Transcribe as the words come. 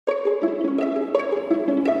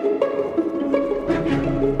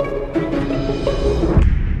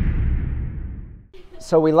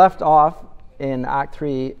So we left off in Act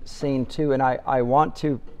 3, Scene 2, and I want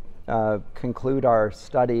to conclude our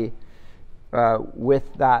study with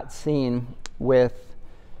that scene, with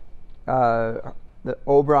the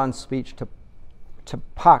Oberon's speech to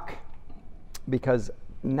Puck, because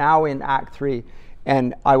now in Act 3,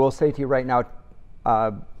 and I will say to you right now,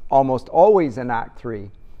 almost always in Act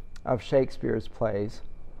 3 of Shakespeare's plays,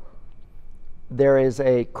 there is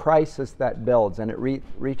a crisis that builds, and it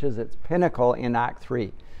reaches its pinnacle in Act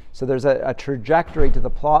 3. So there's a trajectory to the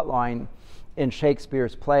plot line in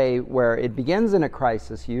Shakespeare's play where it begins in a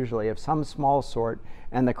crisis, usually of some small sort,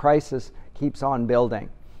 and the crisis keeps on building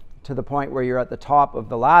to the point where you're at the top of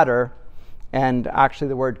the ladder. And actually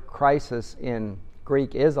the word crisis in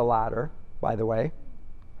Greek is a ladder, by the way.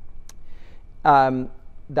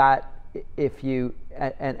 That if you,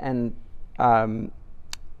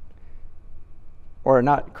 or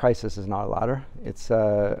not, crisis is not a ladder. It's,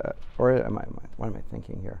 or what am I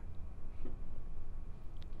thinking here?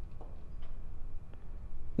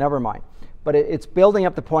 Never mind. But it's building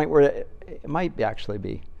up the point where it might actually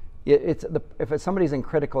be. If somebody's in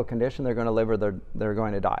critical condition, they're going to live or they're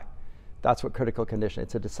going to die. That's what critical condition.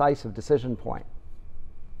 It's a decisive decision point.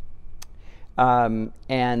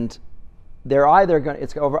 And they're either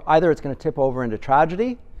it's going to tip over into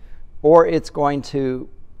tragedy, or it's going to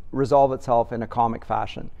resolve itself in a comic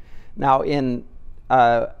fashion. Now, in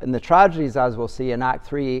the tragedies, as we'll see in Act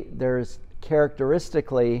 3, there's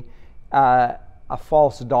characteristically a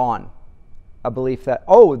false dawn, a belief that,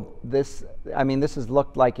 this has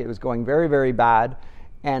looked like it was going very, very bad,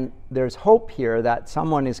 and there's hope here that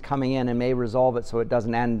someone is coming in and may resolve it so it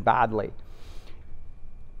doesn't end badly.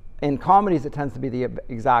 In comedies, it tends to be the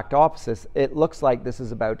exact opposite. It looks like this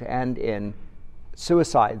is about to end in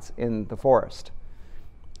suicides in the forest.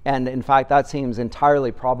 And in fact, that seems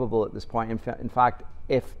entirely probable at this point. In fact,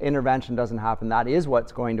 if intervention doesn't happen, that is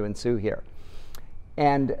what's going to ensue here.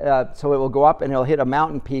 And so it will go up and it'll hit a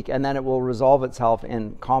mountain peak, and then it will resolve itself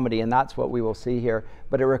in comedy, and that's what we will see here.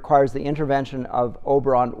 But it requires the intervention of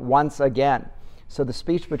Oberon once again. So the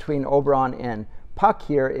speech between Oberon and Puck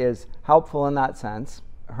here is helpful in that sense.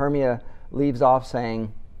 Hermia leaves off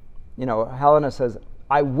saying, Helena says,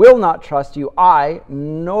 "I will not trust you. I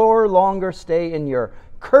nor longer stay in your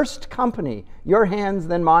cursed company. Your hands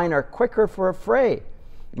than mine are quicker for a fray.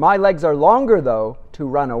 My legs are longer, though, to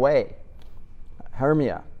run away."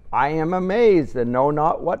 Hermia, "I am amazed and know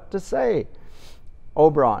not what to say."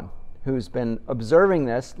 Oberon, who's been observing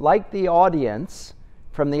this, like the audience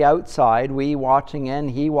from the outside, we watching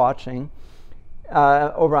and he watching,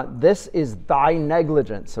 Oberon, "This is thy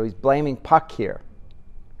negligence." So he's blaming Puck here.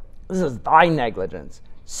 "This is thy negligence.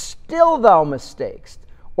 Still thou mistakest,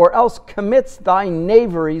 or else commits thy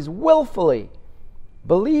knaveries willfully.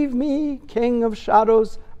 Believe me, King of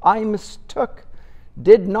Shadows, I mistook.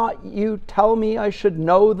 Did not you tell me I should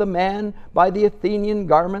know the man by the Athenian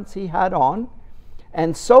garments he had on?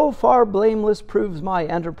 And so far blameless proves my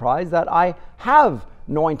enterprise that I have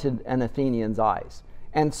anointed an Athenian's eyes.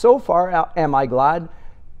 And so far am I glad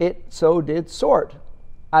it so did sort.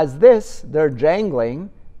 As this, their jangling,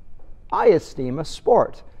 I esteem a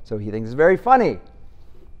sport." So he thinks it's very funny.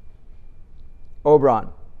 Oberon,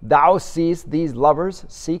 "Thou seest these lovers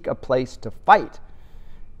seek a place to fight.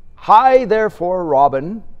 High therefore,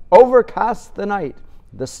 Robin, overcast the night.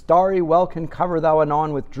 The starry welkin cover thou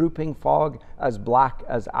anon with drooping fog as black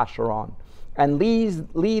as Acheron, and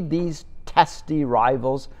lead these testy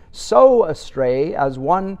rivals so astray as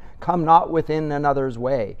one come not within another's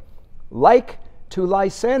way. Like to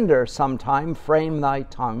Lysander sometime frame thy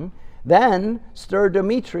tongue, then stir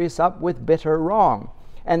Demetrius up with bitter wrong,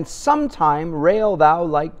 and sometime rail thou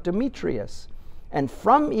like Demetrius, and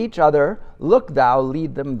from each other look thou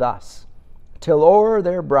lead them thus, till o'er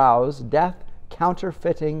their brows death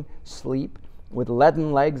counterfeiting sleep, with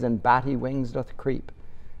leaden legs and batty wings doth creep.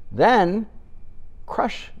 Then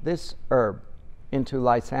crush this herb into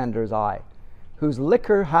Lysander's eye, whose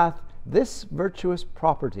liquor hath this virtuous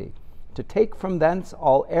property, to take from thence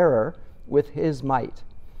all error with his might,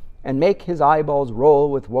 and make his eyeballs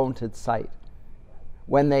roll with wonted sight.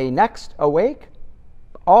 When they next awake,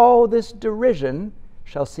 all this derision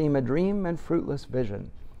shall seem a dream and fruitless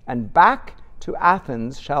vision, and back to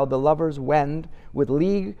Athens shall the lovers wend, with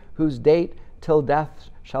league whose date till death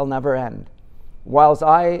shall never end. Whiles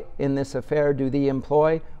I in this affair do thee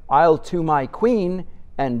employ, I'll to my queen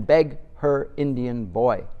and beg her Indian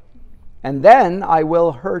boy. And then I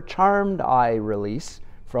will her charmed eye release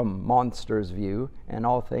from monster's view, and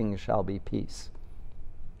all things shall be peace.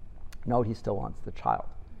 Note he still wants the child.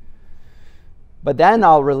 But then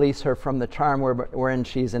I'll release her from the charm wherein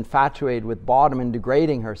she's infatuated with Bottom and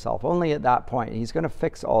degrading herself. Only at that point. He's going to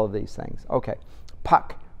fix all of these things. Okay.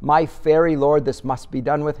 Puck, my fairy lord, this must be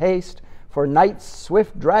done with haste, for night's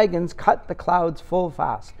swift dragons cut the clouds full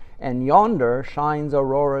fast, and yonder shines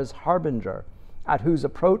Aurora's harbinger, at whose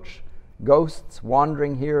approach ghosts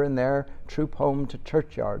wandering here and there troop home to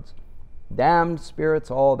churchyards. Damned spirits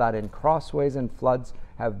all that in crossways and floods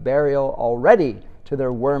have burial already to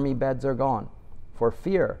their wormy beds are gone, for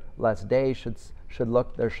fear lest day should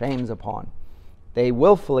look their shames upon. They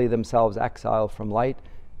willfully themselves exile from light,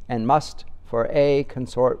 and must for aye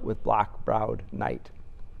consort with black-browed night.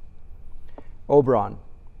 Oberon,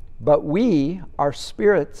 but we are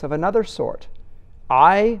spirits of another sort.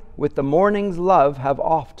 I with the morning's love have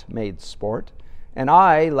oft made sport, and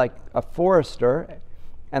I like a forester,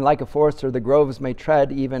 the groves may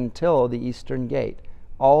tread even till the eastern gate,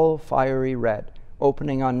 all fiery red,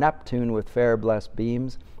 opening on Neptune with fair blessed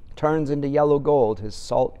beams, turns into yellow gold his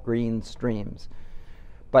salt green streams.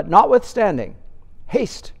 But notwithstanding,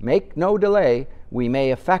 haste, make no delay, we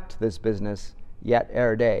may effect this business yet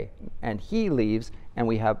ere day. And he leaves, and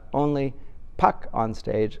we have only Puck on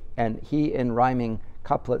stage, and he in rhyming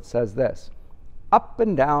couplet says this: up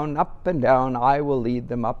and down, I will lead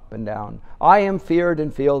them up and down. I am feared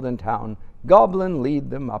in field and town, goblin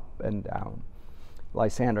lead them up and down.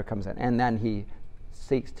 Lysander comes in, and then he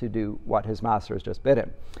seeks to do what his master has just bid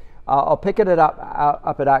him. I'll pick it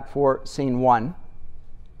up at Act 4, Scene 1,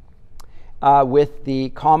 with the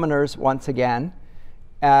commoners once again,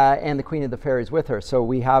 and the Queen of the Fairies with her. So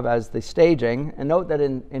we have as the staging, and note that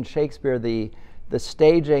in Shakespeare the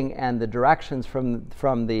staging and the directions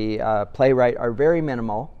from the playwright are very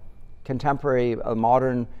minimal. Contemporary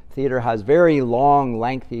modern theater has very long,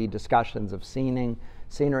 lengthy discussions of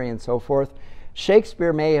scenery and so forth.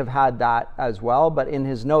 Shakespeare may have had that as well, but in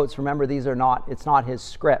his notes, remember, it's not his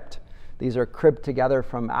script. These are cribbed together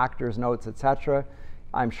from actors' notes, etc.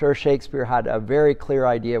 I'm sure Shakespeare had a very clear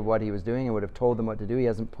idea of what he was doing and would have told them what to do. He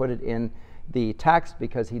hasn't put it in the text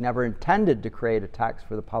because he never intended to create a text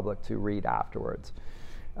for the public to read afterwards.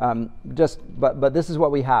 But this is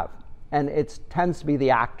what we have. And it tends to be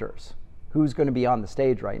the actors. Who's going to be on the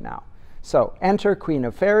stage right now? So enter Queen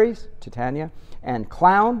of Fairies, Titania, and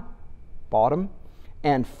Clown, Bottom,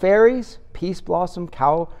 and Fairies, Peace Blossom,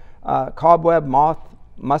 Cobweb, Moth,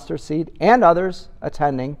 Mustard Seed, and others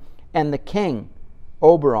attending, and the King,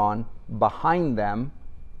 Oberon, behind them,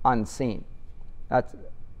 unseen.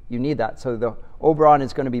 You need that. So the Oberon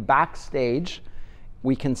is going to be backstage.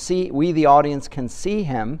 We the audience can see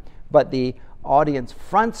him, but the audience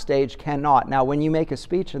front stage cannot. Now, when you make a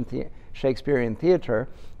speech in Shakespearean theater,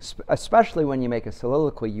 especially when you make a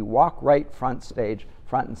soliloquy, you walk right front stage,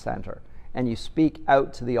 front and center, and you speak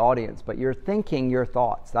out to the audience, but you're thinking your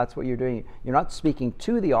thoughts. That's what you're doing. You're not speaking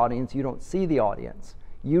to the audience. You don't see the audience,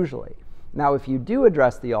 usually. Now, if you do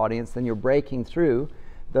address the audience, then you're breaking through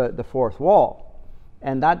the fourth wall.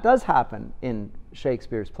 And that does happen in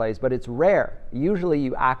Shakespeare's plays, but it's rare. Usually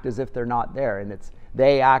you act as if they're not there, and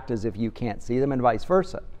they act as if you can't see them, and vice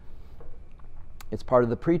versa. It's part of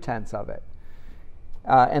the pretense of it.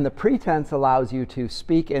 And the pretense allows you to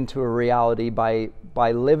speak into a reality by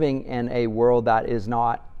living in a world that is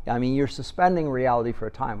not, you're suspending reality for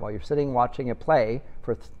a time. While you're sitting watching a play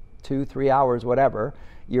for 2-3 hours, whatever,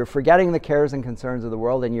 you're forgetting the cares and concerns of the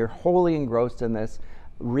world, and you're wholly engrossed in this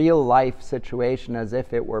real life situation as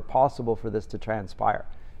if it were possible for this to transpire.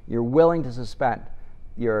 You're willing to suspend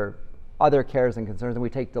your other cares and concerns, and we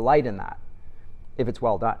take delight in that if it's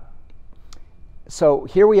well done. So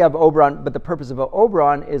here we have Oberon, but the purpose of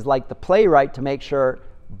Oberon is like the playwright to make sure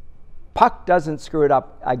Puck doesn't screw it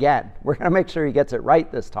up again. We're going to make sure he gets it right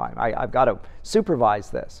this time. I've got to supervise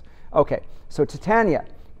this. Okay, so Titania,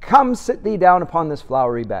 come sit thee down upon this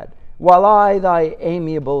flowery bed, while I thy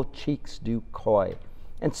amiable cheeks do coy,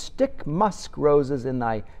 and stick musk roses in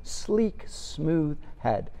thy sleek, smooth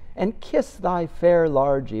head, and kiss thy fair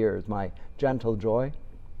large ears, my gentle joy.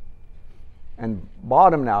 And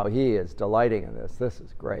Bottom now, he is delighting in this. This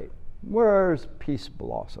is great. Where's Peace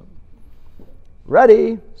Blossom?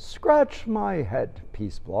 Ready? Scratch my head,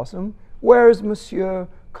 Peace Blossom. Where's Monsieur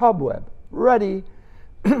Cobweb? Ready?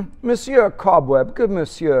 Monsieur Cobweb, good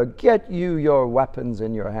monsieur, get you your weapons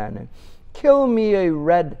in your hand, and kill me a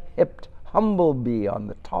red-hipped humble-bee on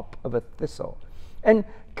the top of a thistle. And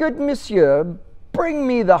good monsieur, bring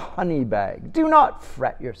me the honey bag. Do not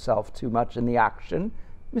fret yourself too much in the action,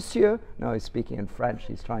 monsieur. No, he's speaking in French.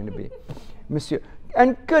 He's trying to be monsieur.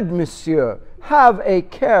 And good monsieur, have a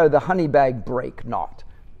care the honey bag break not.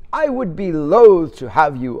 I would be loath to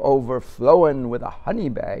have you overflowing with a honey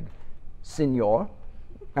bag, signor.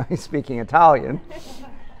 He's speaking Italian.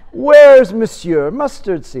 Where's Monsieur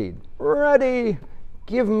Mustard Seed? Ready.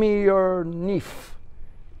 Give me your neef.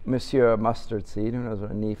 Monsieur Mustard Seed, who knows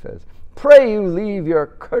what a neef is? Pray you leave your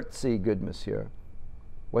curtsy, good monsieur.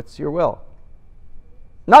 What's your will?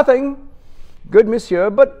 Nothing, good monsieur,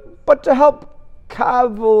 but to help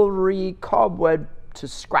cavalry cobweb to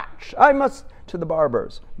scratch. I must to the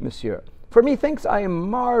barber's, monsieur. For methinks I am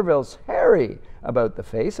marvels hairy about the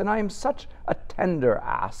face, and I am such a tender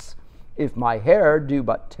ass. If my hair do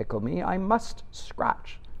but tickle me, I must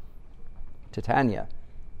scratch. Titania.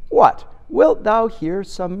 What? Wilt thou hear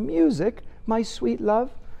some music, my sweet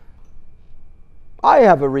love? I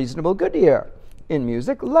have a reasonable good ear. In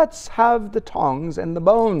music, let's have the tongs and the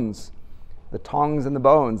bones. The tongs and the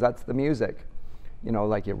bones, that's the music. You know,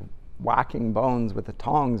 like you're whacking bones with the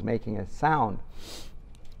tongs, making a sound.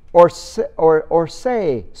 Or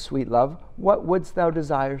say, sweet love, what wouldst thou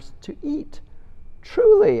desire to eat?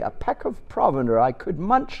 Truly, a peck of provender, I could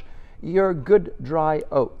munch your good dry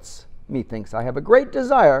oats. Methinks I have a great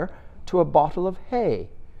desire to a bottle of hay.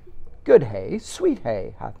 Good hay, sweet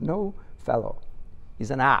hay, hath no fellow.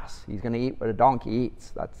 He's an ass. He's going to eat what a donkey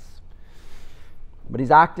eats. But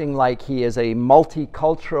he's acting like he is a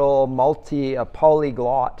multicultural, a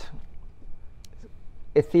polyglot,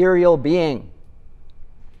 ethereal being.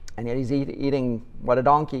 And yet he's eating what a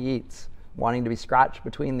donkey eats, wanting to be scratched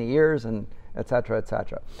between the ears, and etc.,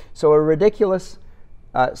 etc. So a ridiculous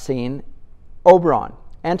scene. Oberon.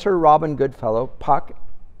 Enter Robin Goodfellow, Puck,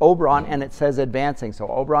 Oberon, and it says advancing. So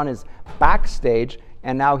Oberon is backstage,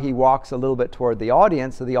 and now he walks a little bit toward the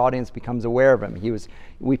audience, so the audience becomes aware of him.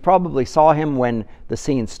 We probably saw him when the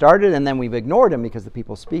scene started, and then we've ignored him because the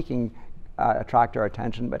people speaking attract our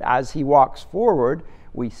attention. But as he walks forward,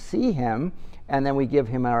 we see him, and then we give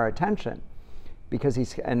him our attention because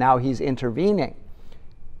now he's intervening.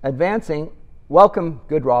 Advancing, welcome,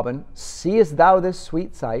 good Robin. Seest thou this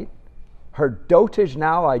sweet sight? Her dotage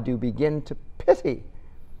now I do begin to pity.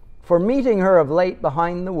 For meeting her of late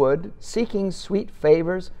behind the wood, seeking sweet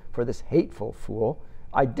favors for this hateful fool,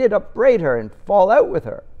 I did upbraid her and fall out with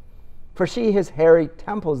her. For she his hairy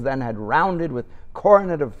temples then had rounded with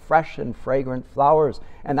coronet of fresh and fragrant flowers,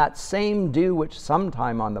 and that same dew which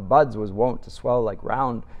sometime on the buds was wont to swell like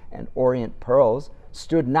round and orient pearls,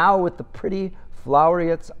 stood now with the pretty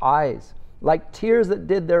floweriet's eyes, like tears that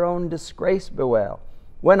did their own disgrace bewail.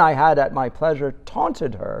 When I had at my pleasure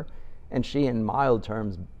taunted her, and she in mild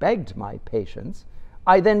terms begged my patience,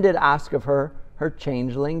 I then did ask of her her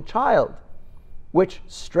changeling child, which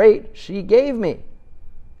straight she gave me,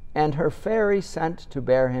 and her fairy sent to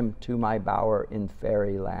bear him to my bower in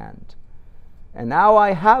fairy land. And now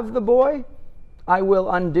I have the boy, I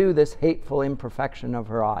will undo this hateful imperfection of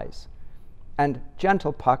her eyes. And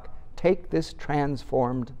gentle Puck, take this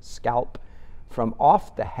transformed scalp from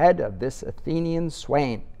off the head of this Athenian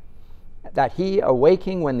swain, that he,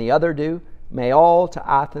 awaking when the other do, may all to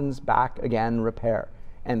Athens back again repair,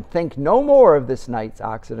 and think no more of this night's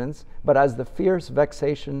accidents, but as the fierce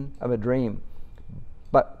vexation of a dream.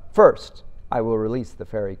 But first I will release the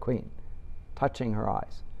fairy queen, touching her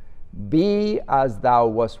eyes. Be as thou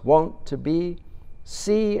wast wont to be,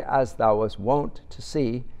 see as thou wast wont to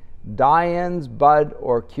see, Dian's bud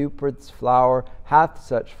or Cupid's flower hath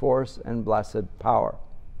such force and blessed power.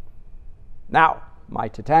 Now, my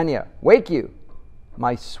Titania, wake you,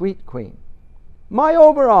 my sweet queen. My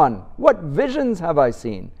Oberon, what visions have I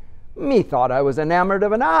seen? Methought I was enamored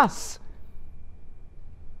of an ass.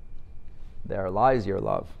 There lies your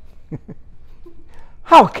love.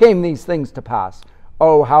 How came these things to pass?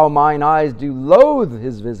 Oh, how mine eyes do loathe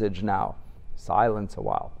his visage now. Silence a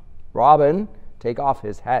while. Robin, take off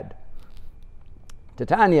his head.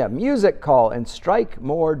 Titania, music call, and strike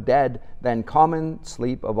more dead than common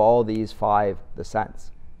sleep of all these five the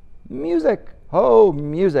sense. Music, oh,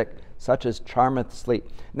 music, such as charmeth sleep.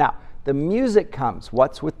 Now, the music comes.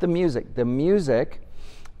 What's with the music? The music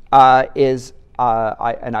is,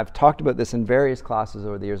 and I've talked about this in various classes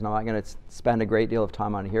over the years, and I'm not going to spend a great deal of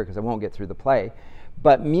time on it here because I won't get through the play.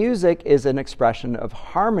 But music is an expression of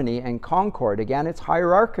harmony and concord. Again, it's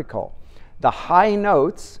hierarchical. The high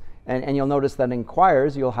notes, and you'll notice that in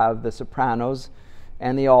choirs you'll have the sopranos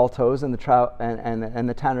and the altos and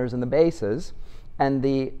the tenors and the basses. And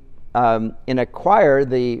in a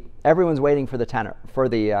choir, everyone's waiting for the tenor, for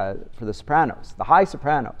the sopranos, the high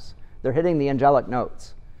sopranos. They're hitting the angelic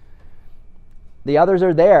notes. The others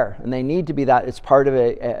are there, and they need to be that. It's part of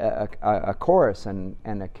a chorus and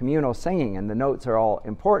a communal singing, and the notes are all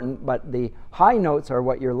important, but the high notes are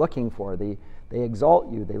what you're looking for. They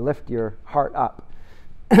exalt you. They lift your heart up.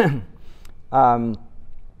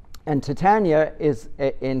 And Titania is,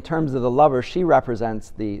 in terms of the lover, she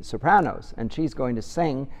represents the sopranos, and she's going to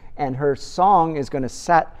sing, and her song is going to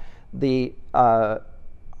set the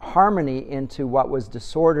harmony into what was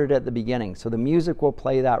disordered at the beginning. So the music will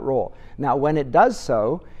play that role. Now, when it does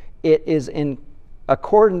so, it is in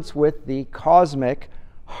accordance with the cosmic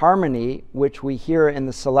harmony which we hear in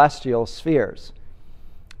the celestial spheres.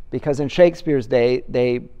 Because in Shakespeare's day,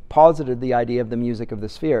 they posited the idea of the music of the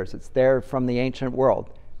spheres. It's there from the ancient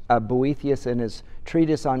world. Boethius, in his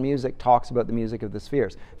treatise on music, talks about the music of the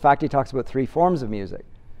spheres. In fact, he talks about 3 forms of music.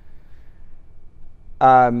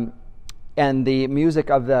 And the music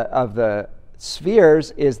of the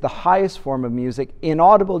spheres is the highest form of music,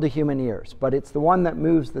 inaudible to human ears, but it's the one that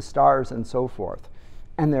moves the stars and so forth,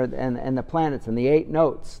 and the planets, and the 8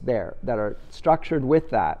 notes there that are structured with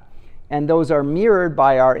that. And those are mirrored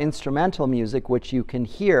by our instrumental music, which you can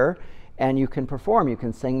hear and you can perform. You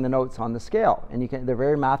can sing the notes on the scale, and they're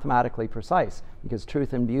very mathematically precise, because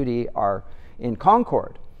truth and beauty are in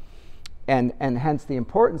concord. And hence the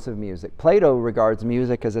importance of music. Plato regards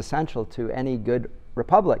music as essential to any good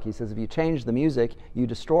republic. He says if you change the music, you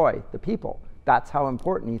destroy the people. That's how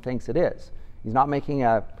important he thinks it is. He's not making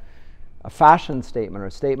a fashion statement or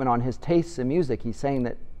a statement on his tastes in music. He's saying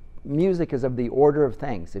that music is of the order of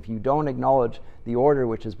things. If you don't acknowledge the order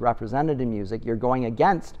which is represented in music, you're going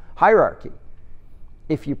against hierarchy.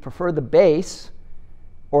 If you prefer the bass,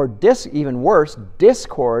 or even worse,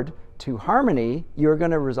 discord to harmony, you're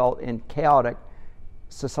going to result in chaotic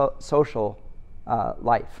social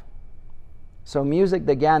life. So music,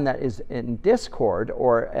 again, that is in discord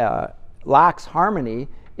or lacks harmony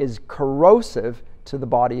is corrosive to the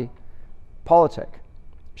body politic.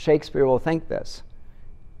 Shakespeare will think this.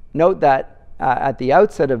 Note that at the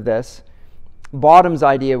outset of this, Bottom's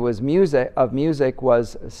idea was music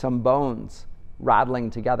was some bones rattling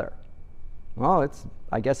together. Well,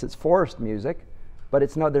 I guess it's forced music, but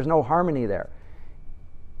there's no harmony there.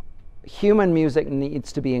 Human music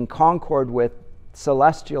needs to be in concord with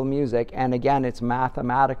celestial music, and again, it's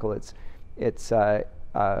mathematical.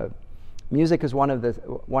 Music is one of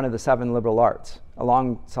the 7 liberal arts,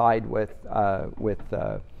 alongside with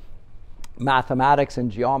mathematics and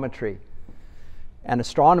geometry and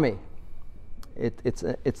astronomy.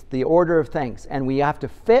 It's the order of things, and we have to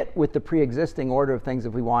fit with the pre-existing order of things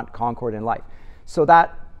if we want concord in life. So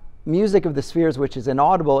that music of the spheres, which is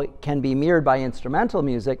inaudible, can be mirrored by instrumental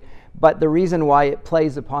music, but the reason why it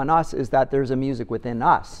plays upon us is that there's a music within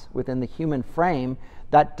us, within the human frame,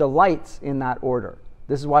 that delights in that order.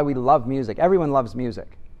 This is why we love music. Everyone loves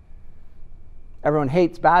music. Everyone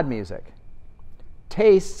hates bad music.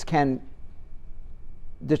 Tastes can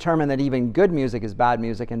determine that even good music is bad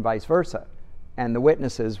music and vice versa. And the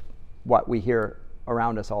witness is what we hear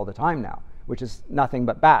around us all the time now, which is nothing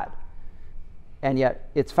but bad. And yet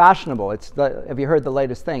it's fashionable. Have you heard the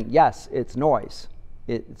latest thing? Yes, it's noise.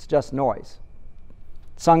 It's just noise.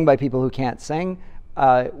 Sung by people who can't sing,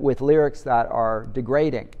 with lyrics that are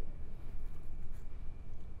degrading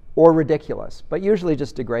or ridiculous, but usually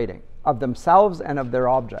just degrading of themselves and of their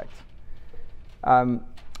object.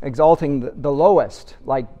 Exalting the lowest,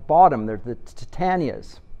 like Bottom, there's the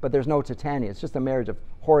Titanias, but there's no Titania. It's just a marriage of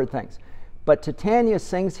horrid things. But Titania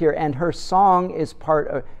sings here, and her song is part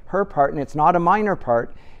of her part, and it's not a minor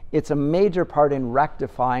part. It's a major part in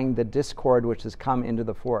rectifying the discord which has come into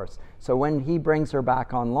the forest. So when he brings her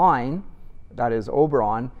back online, that is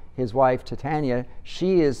Oberon, his wife Titania,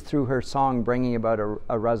 she is through her song bringing about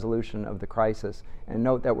a resolution of the crisis. And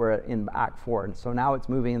note that we're in Act 4, and so now it's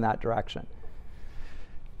moving in that direction.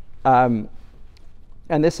 And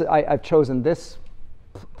I've chosen this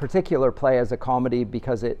particular play as a comedy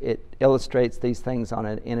because it illustrates these things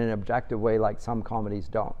in an objective way, like some comedies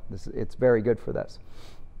don't. It's very good for this.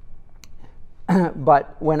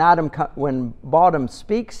 But when Bottom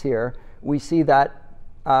speaks here, we see that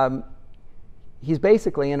he's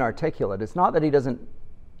basically inarticulate. It's not that he doesn't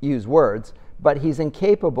use words, but he's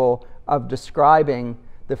incapable of describing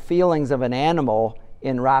the feelings of an animal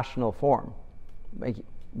in rational form. Like,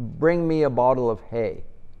 bring me a bottle of hay.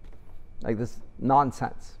 Like this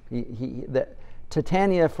nonsense.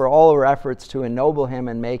 Titania, for all her efforts to ennoble him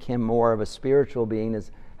and make him more of a spiritual being,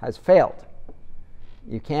 has failed.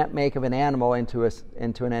 You can't make of an animal into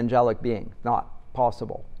an angelic being. Not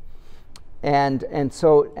possible. And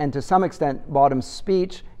to some extent, Bottom's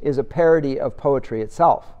speech is a parody of poetry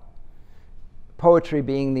itself. Poetry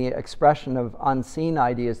being the expression of unseen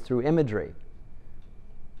ideas through imagery.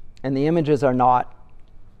 And the images are not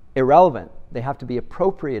irrelevant. They have to be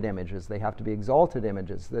appropriate images. They have to be exalted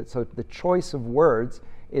images. So the choice of words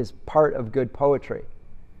is part of good poetry.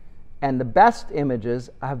 And the best images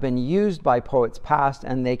have been used by poets past,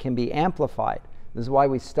 and they can be amplified. This is why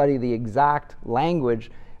we study the exact language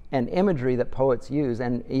and imagery that poets use,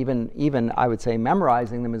 and even I would say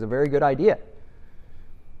memorizing them is a very good idea.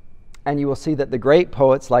 And you will see that the great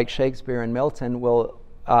poets like Shakespeare and Milton will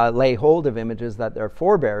lay hold of images that their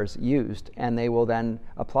forebears used, and they will then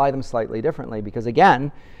apply them slightly differently, because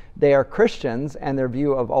again, they are Christians, and their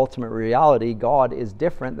view of ultimate reality, God, is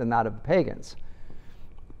different than that of the pagans.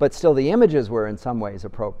 But still, the images were in some ways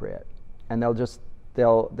appropriate, and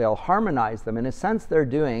they'll harmonize them. In a sense, they're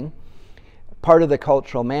doing part of the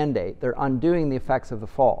cultural mandate. They're undoing the effects of the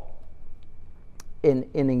fall in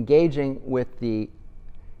engaging with the.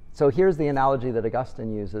 So here's the analogy that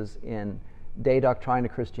Augustine uses in De Doctrina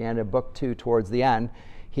Christiana, Book 2, towards the end.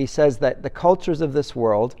 He says that the cultures of this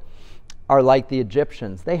world are like the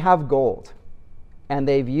Egyptians. They have gold, and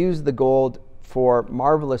they've used the gold for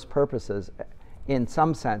marvelous purposes in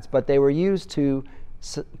some sense, but they were used to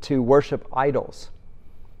worship idols.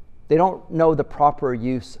 They don't know the proper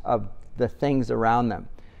use of the things around them.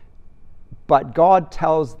 But God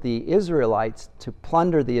tells the Israelites to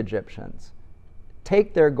plunder the Egyptians,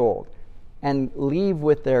 take their gold, and leave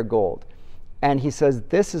with their gold. And he says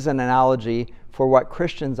this is an analogy for what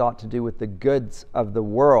Christians ought to do with the goods of the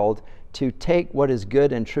world, to take what is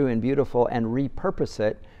good and true and beautiful and repurpose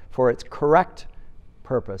it for its correct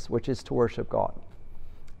purpose, which is to worship God.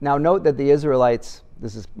 Now note that the Israelites,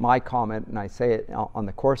 this is my comment, and I say it on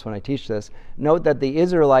the course when I teach this, note that the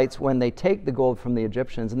Israelites, when they take the gold from the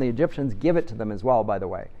Egyptians, and the Egyptians give it to them as well, by the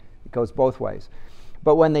way. It goes both ways.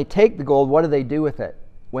 But when they take the gold, what do they do with it?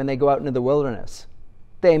 When they go out into the wilderness,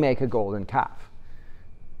 they make a golden calf.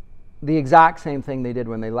 The exact same thing they did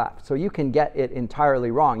when they left. So you can get it entirely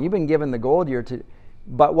wrong. You've been given the gold,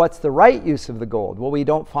 but what's the right use of the gold? Well, we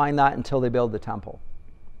don't find that until they build the temple,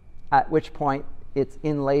 at which point it's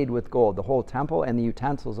inlaid with gold. The whole temple and the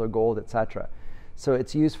utensils are gold, etc. So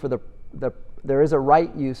it's used for there is a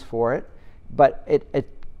right use for it, but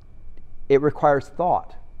it requires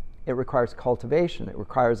thought. It requires cultivation. It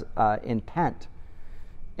requires intent.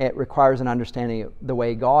 It requires an understanding of the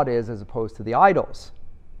way God is as opposed to the idols.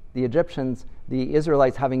 The Egyptians, the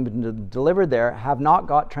Israelites, having been delivered there, have not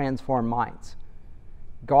got transformed minds.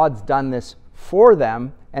 God's done this for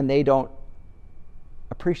them, and they don't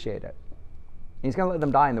appreciate it. He's going to let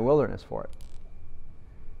them die in the wilderness for it.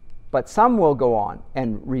 But some will go on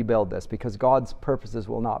and rebuild this, because God's purposes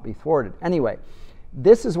will not be thwarted. Anyway,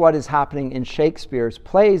 this is what is happening in Shakespeare's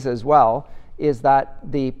plays as well, is that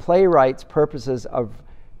the playwright's purposes of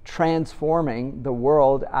transforming the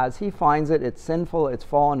world as he finds it, it's sinful, it's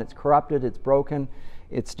fallen, it's corrupted, it's broken,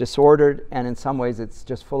 it's disordered, and in some ways it's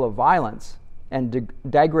just full of violence and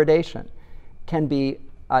degradation, can be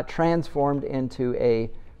transformed into a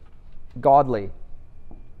godly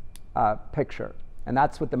picture. And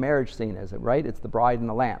that's what the marriage scene is, right? It's the bride and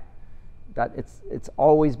the lamb. That it's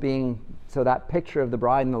always being, so that picture of the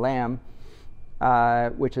bride and the lamb,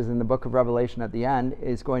 which is in the book of Revelation at the end,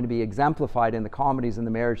 is going to be exemplified in the comedies and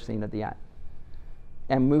the marriage scene at the end.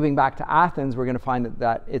 And moving back to Athens, we're going to find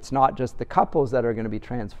that it's not just the couples that are going to be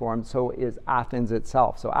transformed, so is Athens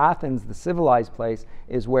itself. So Athens, the civilized place,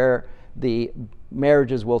 is where the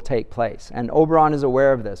marriages will take place. And Oberon is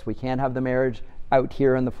aware of this. We can't have the marriage out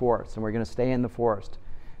here in the forest, and we're going to stay in the forest.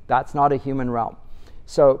 That's not a human realm.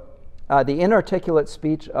 So the inarticulate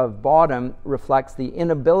speech of Bottom reflects the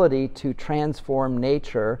inability to transform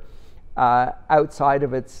nature outside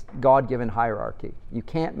of its God-given hierarchy. You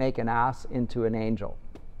can't make an ass into an angel.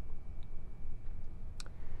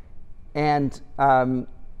 And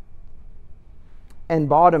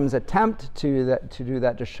Bottom's attempt to do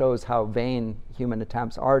that just shows how vain human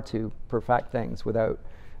attempts are to perfect things without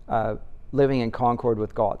living in concord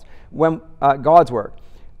with God's work.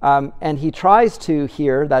 And he tries to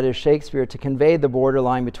here, that is Shakespeare, to convey the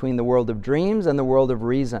borderline between the world of dreams and the world of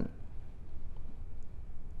reason.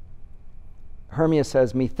 Hermia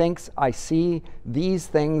says, "Methinks I see these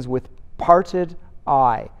things with parted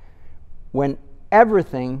eye, when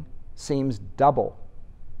everything seems double."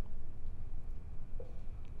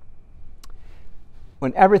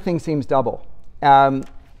 When everything seems double. And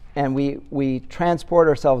we transport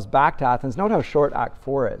ourselves back to Athens. Note how short Act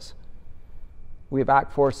 4 is. We have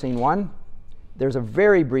Act 4, Scene 1. There's a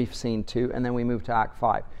very brief Scene 2, and then we move to Act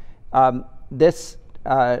 5. This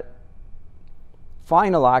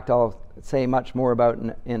final act I'll say much more about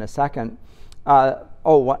in a second.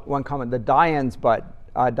 One comment. The Dian's butt.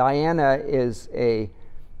 Diana is a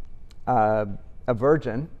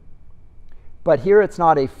virgin, but here it's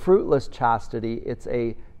not a fruitless chastity. It's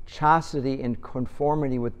a chastity in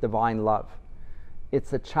conformity with divine love. It's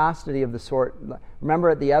the chastity of the sort. Remember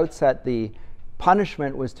at the outset, the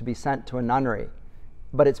punishment was to be sent to a nunnery,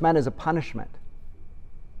 but it's meant as a punishment.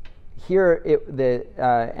 Here,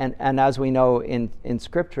 and as we know in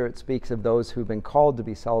Scripture, it speaks of those who've been called to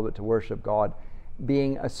be celibate to worship God,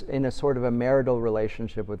 being in a sort of a marital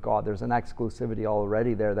relationship with God. There's an exclusivity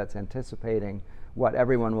already there that's anticipating what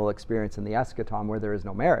everyone will experience in the eschaton, where there is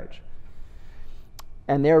no marriage.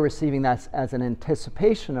 And they're receiving that as an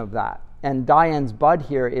anticipation of that. And Diane's bud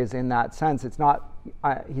here is in that sense. It's not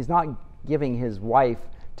he's not giving his wife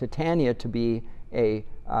Titania to be a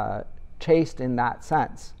chaste in that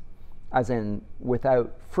sense, as in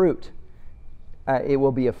without fruit. It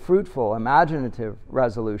will be a fruitful, imaginative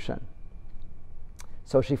resolution.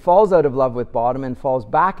 So she falls out of love with Bottom and falls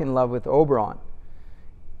back in love with Oberon.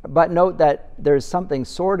 But note that there's something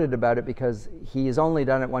sordid about it, because he's only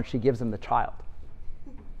done it once she gives him the child.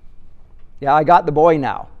 Yeah, I got the boy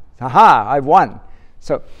now. Aha, I've won.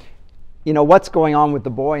 So, what's going on with the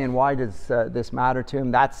boy and why does this matter to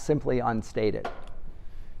him? That's simply unstated.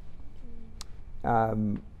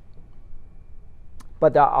 But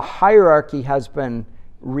the hierarchy has been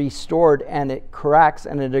restored, and it corrects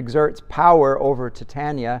and it exerts power over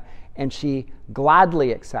Titania, and she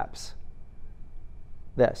gladly accepts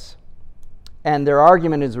this. And their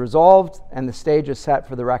argument is resolved, and the stage is set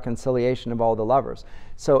for the reconciliation of all the lovers.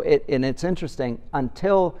 So it's interesting,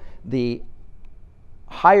 until the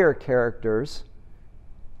higher characters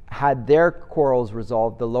had their quarrels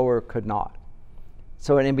resolved, the lower could not.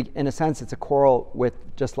 So in a sense, it's a quarrel with,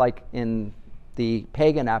 just like in the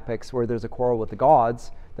pagan epics where there's a quarrel with the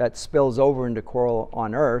gods that spills over into quarrel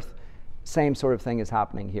on earth, same sort of thing is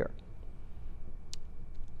happening here.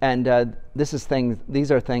 And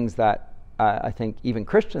these are things that I think even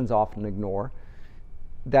Christians often ignore,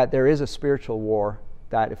 that there is a spiritual war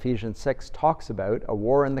that Ephesians 6 talks about, a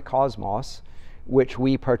war in the cosmos, which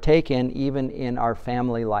we partake in even in our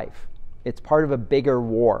family life. It's part of a bigger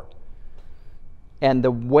war. And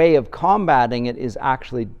the way of combating it is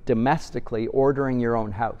actually domestically ordering your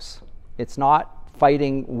own house. It's not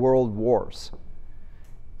fighting world wars.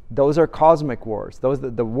 Those are cosmic wars.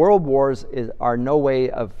 The world wars are no way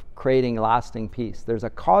of creating lasting peace. There's a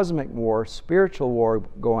cosmic war, spiritual war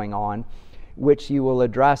going on, which you will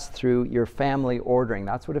address through your family ordering.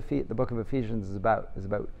 That's what the book of Ephesians is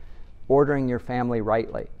about ordering your family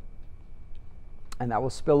rightly. And that will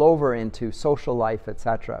spill over into social life,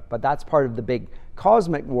 etc. But that's part of the big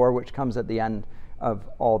cosmic war, which comes at the end of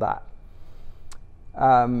all that.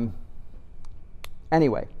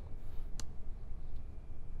 Anyway.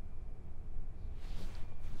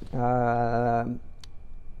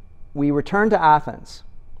 We return to Athens,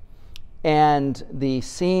 and the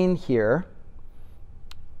scene here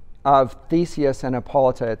of Theseus and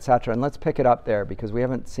Hippolyta, etc. And let's pick it up there, because we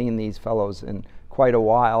haven't seen these fellows in quite a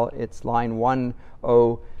while. It's line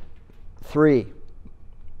 103.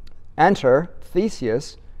 Enter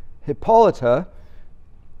Theseus, Hippolyta,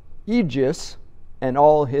 Aegeus, and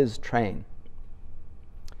all his train.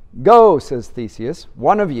 Go, says Theseus,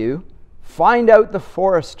 one of you, find out the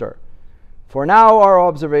forester, for now our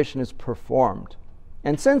observation is performed.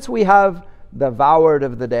 And since we have the voward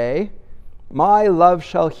of the day, my love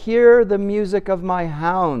shall hear the music of my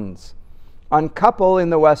hounds. Uncouple in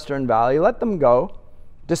the western valley, let them go.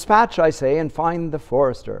 Dispatch, I say, and find the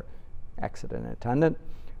forester. Exit an attendant.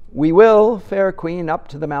 We will, fair queen, up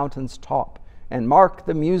to the mountain's top, and mark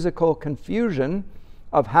the musical confusion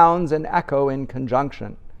of hounds and echo in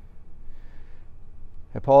conjunction.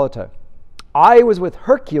 Hippolyta. I was with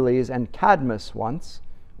Hercules and Cadmus once,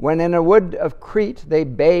 when in a wood of Crete they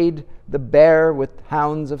bayed the bear with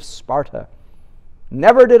hounds of Sparta.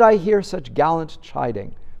 Never did I hear such gallant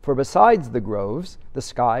chiding, for besides the groves, the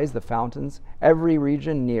skies, the fountains, every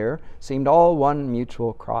region near, seemed all one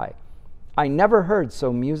mutual cry. I never heard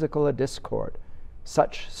so musical a discord,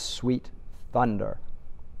 such sweet thunder.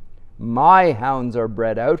 My hounds are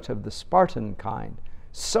bred out of the Spartan kind,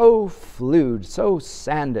 so flewed, so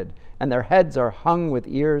sanded, and their heads are hung with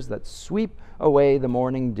ears that sweep away the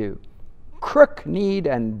morning dew. Crook-kneed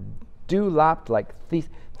and dew-lapped like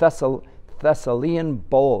Thessalian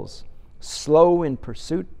bulls, slow in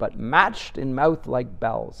pursuit, but matched in mouth like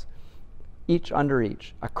bells, each under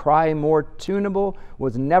each. A cry more tunable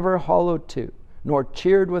was never hollowed to, nor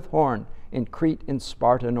cheered with horn in Crete, in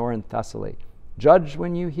Sparta, nor in Thessaly. Judge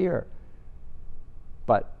when you hear.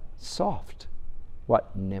 But soft,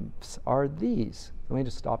 what nymphs are these? Let me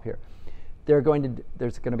just stop here. There's going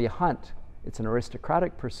to be a hunt. It's an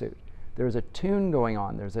aristocratic pursuit. There's a tune going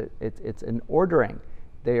on. It's an ordering.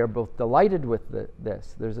 They are both delighted with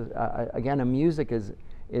this. There's again, a music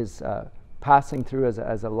is passing through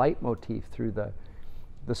as a leitmotif through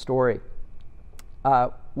the story.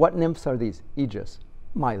 What nymphs are these? Aegis.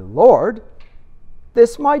 My lord,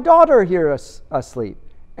 this my daughter here asleep,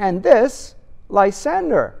 and this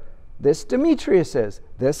Lysander, this Demetrius is,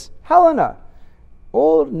 this Helena,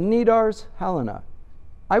 old Nedar's Helena.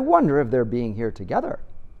 I wonder if they're being here together.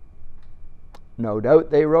 No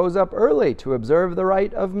doubt they rose up early to observe the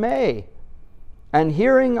rite of May, and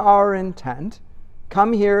hearing our intent,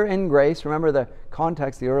 come here in grace. Remember the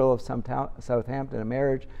context, the Earl of Southampton, a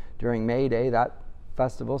marriage during May Day, that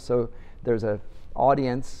festival. So there's an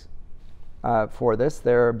audience for this.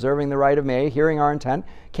 They're observing the rite of May, hearing our intent,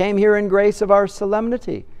 came here in grace of our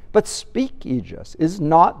solemnity. But speak, Aegis, is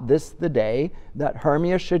not this the day that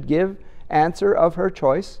Hermia should give answer of her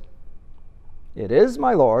choice? It is,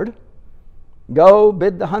 my lord. Go,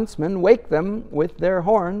 bid the huntsmen wake them with their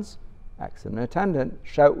horns. Excellent attendant,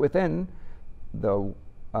 shout within. Though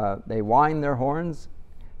they wind their horns,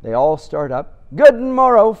 they all start up. Good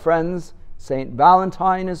morrow, friends. St.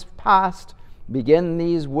 Valentine is past. Begin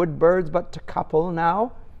these wood birds but to couple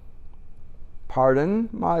now. Pardon,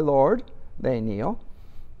 my lord. They kneel.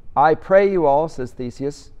 I pray you all, says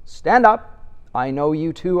Theseus, stand up. I know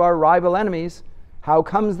you two are rival enemies. How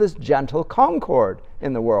comes this gentle concord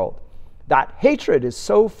in the world? That hatred is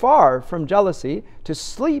so far from jealousy, to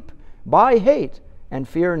sleep by hate and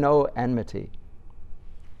fear no enmity.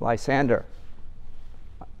 Lysander.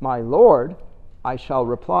 My lord, I shall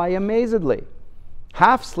reply amazedly.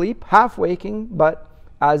 Half sleep, half waking, but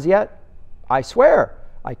as yet, I swear,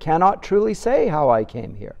 I cannot truly say how I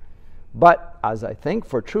came here. But as I think,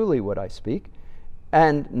 for truly would I speak,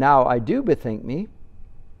 and now I do bethink me,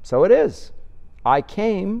 so it is. I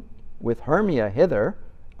came with Hermia hither.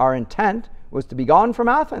 Our intent was to be gone from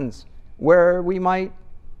Athens, where we might,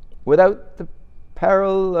 without the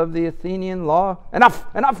peril of the Athenian law. Enough,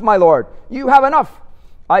 enough, my lord. You have enough.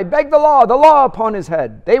 I beg the law upon his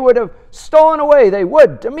head. They would have stolen away, they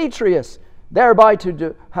would, Demetrius, thereby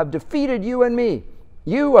to have defeated you and me.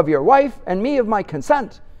 You of your wife, and me of my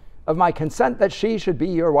consent that she should be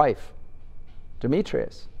your wife.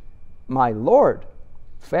 Demetrius. My lord,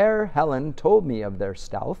 fair Helen told me of their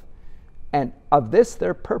stealth, and of this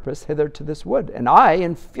their purpose hither to this wood, and I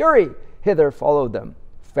in fury hither followed them.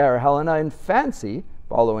 Fair Helena in fancy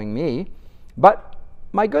following me. But,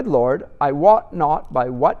 my good lord, I wot not by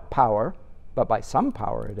what power, but by some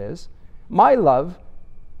power it is, my love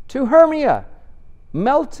to Hermia,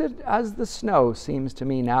 melted as the snow, seems to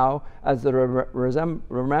me now as the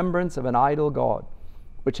remembrance of an idol god,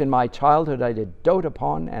 which in my childhood I did dote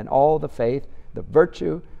upon, and all the faith, the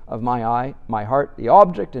virtue of my eye, my heart, the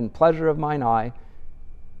object and pleasure of mine eye,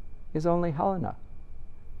 is only Helena.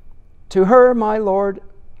 To her, my lord,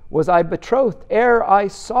 was I betrothed ere I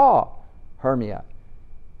saw Hermia.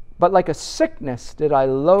 But like a sickness did I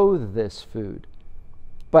loathe this food.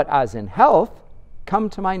 But as in health, come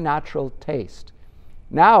to my natural taste.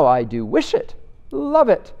 Now I do wish it, love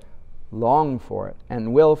it, long for it,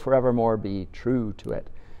 and will forevermore be true to it.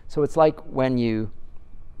 So it's like when you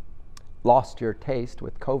lost your taste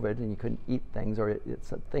with COVID and you couldn't eat things, or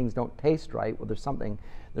things don't taste right. Well,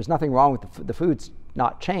 there's nothing wrong with the food's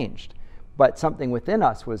not changed, but something within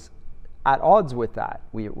us was at odds with that.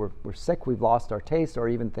 We're sick, we've lost our taste, or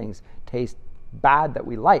even things taste bad that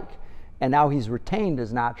we like. And now he's retained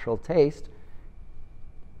his natural taste.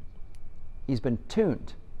 He's been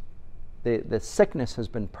tuned. The sickness has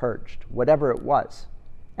been purged, whatever it was,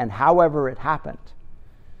 and however it happened.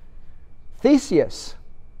 Theseus,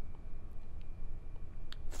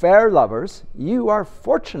 fair lovers, you are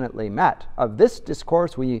fortunately met. Of this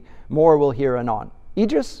discourse we more will hear anon.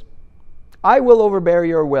 Aegis, I will overbear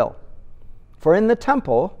your will. For in the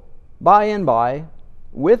temple, by and by,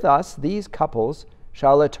 with us these couples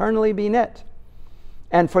shall eternally be knit.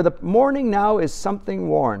 And for the morning now is something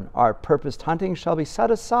worn. Our purposed hunting shall be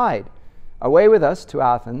set aside. Away with us to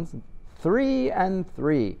Athens, 3 and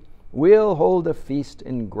 3. We'll hold a feast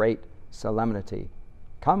in great solemnity.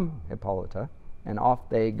 Come, Hippolyta, and off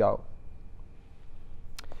they go.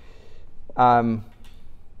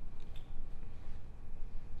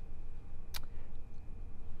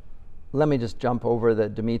 Let me just jump over the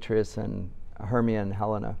Demetrius and Hermia and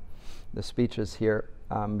Helena, the speeches here,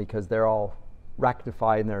 because they're all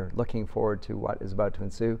rectified and they're looking forward to what is about to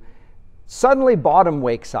ensue. Suddenly Bottom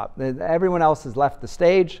wakes up. Everyone else has left the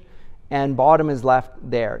stage and Bottom is left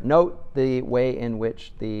there. Note the way in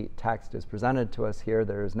which the text is presented to us here.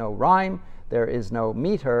 There is no rhyme, there is no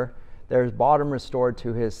meter. There's Bottom restored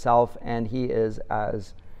to his self, and he is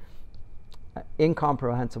as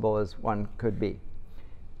incomprehensible as one could be.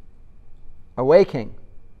 Awaking.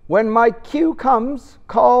 When my cue comes,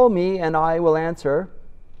 call me and I will answer.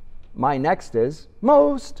 My next is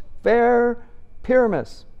most fair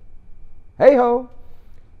Pyramus. Hey-ho!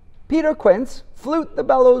 Peter Quince, flute the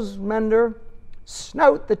bellows mender,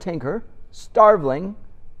 snout the tinker, starveling,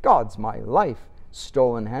 God's my life,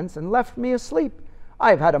 stolen hence and left me asleep. I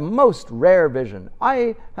have had a most rare vision.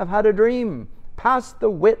 I have had a dream, past the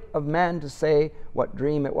wit of man to say what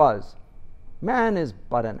dream it was. Man is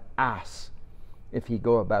but an ass, if he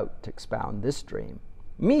go about to expound this dream.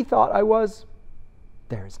 Methought I was,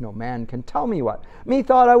 there is no man can tell me what.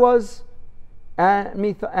 Methought I was, and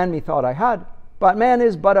methought I had. But man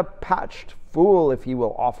is but a patched fool, if he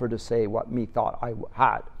will offer to say what methought I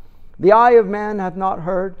had. The eye of man hath not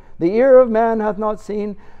heard, the ear of man hath not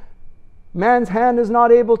seen, man's hand is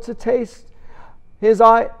not able to taste, his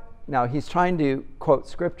eye... Now, he's trying to quote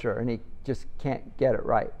scripture, and he just can't get it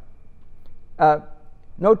right.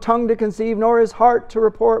 No tongue to conceive, nor his heart to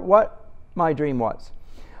report what my dream was.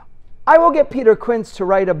 I will get Peter Quince to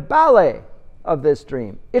write a ballet of this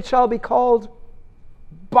dream. It shall be called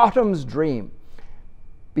Bottom's Dream,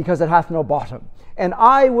 because it hath no bottom. And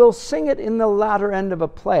I will sing it in the latter end of a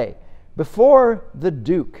play, before the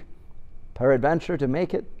Duke. Peradventure, to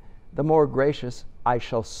make it the more gracious, I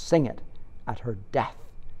shall sing it at her death.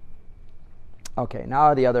 Okay,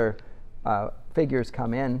 now the other figures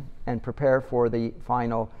come in and prepare for the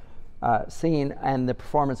final scene and the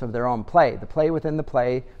performance of their own play. The play within the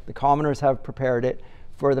play, the commoners have prepared it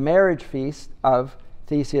for the marriage feast of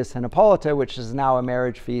Theseus and Hippolyta, which is now a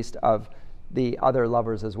marriage feast of the other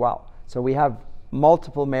lovers as well. So we have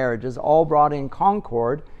multiple marriages, all brought in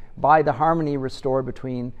concord by the harmony restored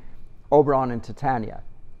between Oberon and Titania.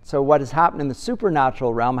 So what has happened in the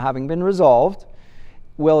supernatural realm, having been resolved,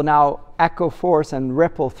 will now echo force and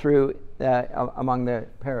ripple through among the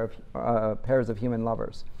pairs of human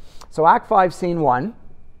lovers. So Act 5, Scene 1,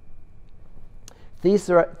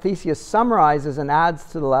 Theseus summarizes and adds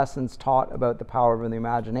to the lessons taught about the power of the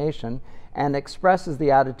imagination and expresses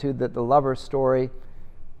the attitude that the lover's story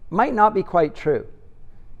might not be quite true.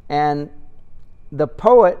 And the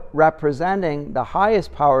poet, representing the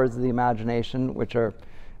highest powers of the imagination, which are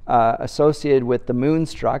associated with the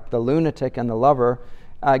moonstruck, the lunatic, and the lover,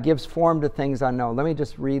 gives form to things unknown. Let me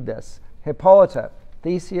just read this. Hippolyta,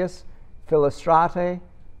 Theseus, Philostrate,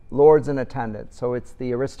 lords in attendance. So it's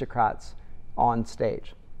the aristocrats on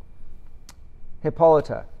stage.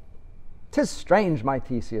 Hippolyta, 'tis strange, my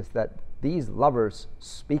Theseus, that these lovers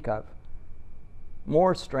speak of.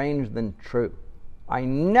 More strange than true. I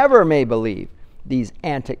never may believe these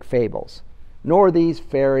antic fables, nor these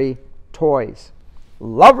fairy toys.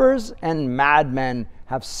 Lovers and madmen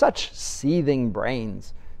have such seething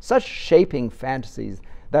brains, such shaping fantasies,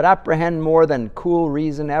 that apprehend more than cool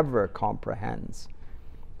reason ever comprehends.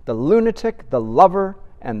 The lunatic, the lover,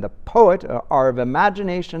 and the poet are of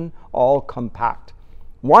imagination all compact.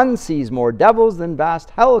 One sees more devils than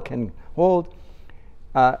vast hell can hold.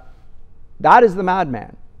 That is the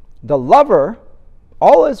madman. The lover,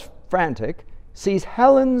 all is frantic, sees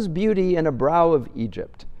Helen's beauty in a brow of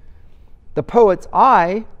Egypt. The poet's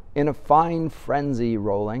eye, in a fine frenzy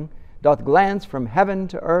rolling, doth glance from heaven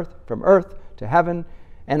to earth, from earth to heaven,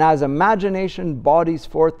 and as imagination bodies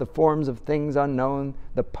forth the forms of things unknown,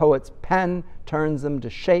 the poet's pen turns them to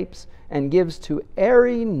shapes and gives to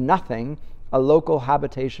airy nothing a local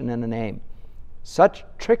habitation and a name. Such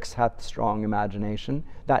tricks hath strong imagination,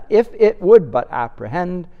 that if it would but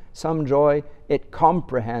apprehend some joy, it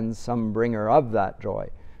comprehends some bringer of that joy.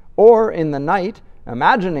 Or in the night,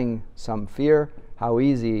 imagining some fear, how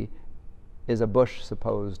easy is a bush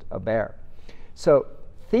supposed a bear. So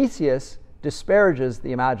Theseus disparages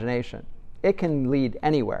the imagination. It can lead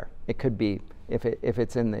anywhere. It could be, if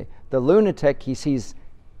it's in the lunatic, he sees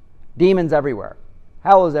demons everywhere.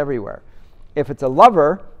 Hell is everywhere. If it's a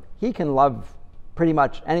lover, he can love pretty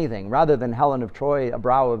much anything, rather than Helen of Troy, a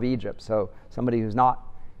brow of Egypt. So somebody who's not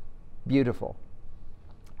beautiful.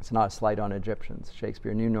 It's not a slight on Egyptians.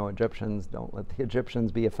 Shakespeare knew no Egyptians. Don't let the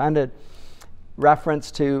Egyptians be offended. Reference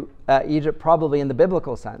to Egypt probably in the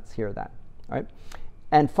biblical sense here then. Right?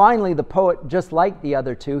 And finally, the poet, just like the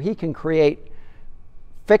other two, he can create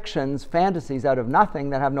fictions, fantasies out of nothing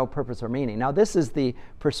that have no purpose or meaning. Now, this is the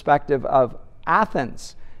perspective of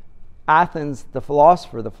Athens. Athens, the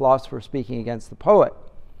philosopher speaking against the poet.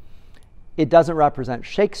 It doesn't represent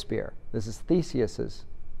Shakespeare. This is Theseus's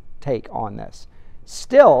take on this.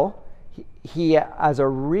 Still, he, as a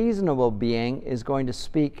reasonable being, is going to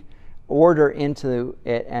speak order into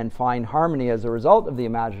it and find harmony as a result of the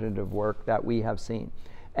imaginative work that we have seen.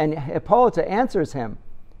 And Hippolyta answers him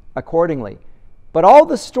accordingly. But all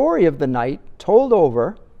the story of the night told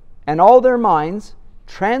over, and all their minds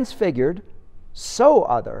transfigured, so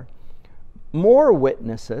other, more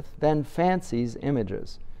witnesseth than fancy's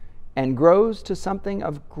images, and grows to something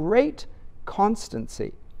of great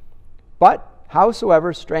constancy, but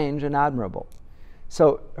howsoever strange and admirable.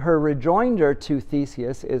 So her rejoinder to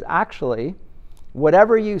Theseus is actually,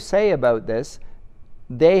 whatever you say about this,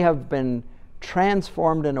 they have been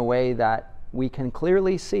transformed in a way that we can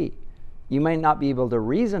clearly see. You may not be able to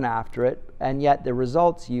reason after it, and yet the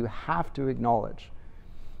results you have to acknowledge.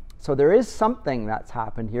 So there is something that's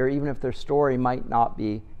happened here, even if their story might not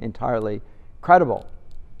be entirely credible.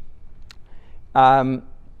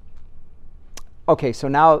 Okay, so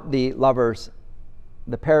now the lovers,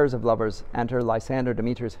 the pairs of lovers enter, Lysander,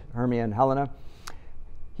 Demeter, Hermia, and Helena.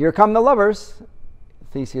 Here come the lovers,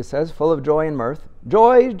 Theseus says, full of joy and mirth.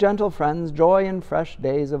 Joy, gentle friends, joy in fresh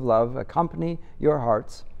days of love, accompany your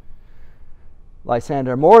hearts.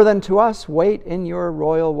 Lysander, more than to us, wait in your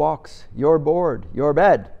royal walks, your board, your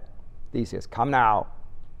bed. Theseus, come now.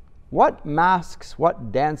 What masks,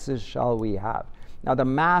 what dances shall we have? Now the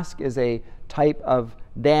mask is a type of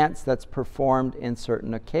dance that's performed in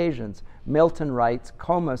certain occasions. Milton writes,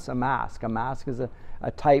 comus, a mask. A mask is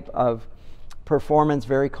a type of performance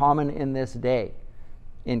very common in this day.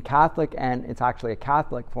 In Catholic, and it's actually a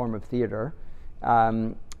Catholic form of theater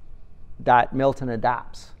that Milton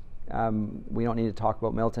adapts. We don't need to talk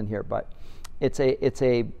about Milton here, but it's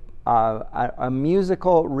a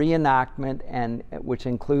musical reenactment, and which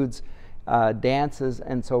includes dances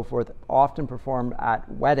and so forth, often performed at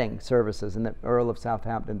wedding services, and the Earl of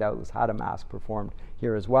Southampton doubtless had a mask performed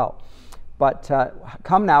here as well. But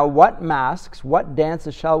come now, what masks, what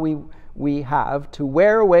dances shall we have to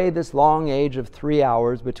wear away this long age of 3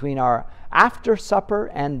 hours between our after supper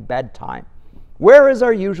and bedtime? Where is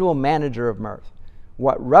our usual manager of mirth?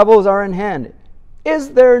 What revels are in hand?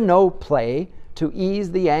 Is there no play to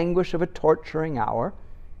ease the anguish of a torturing hour?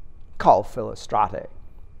 Call Philostrate.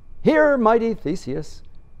 Here, mighty Theseus,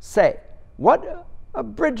 say, what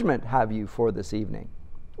abridgment have you for this evening?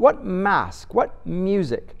 What mask, what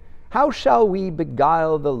music? How shall we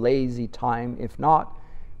beguile the lazy time, if not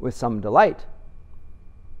with some delight?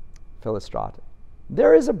 Philostrate.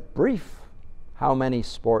 There is a brief. How many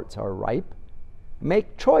sports are ripe?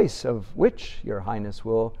 Make choice of which your highness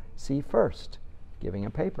will see first. Giving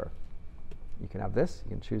a paper. You can have this,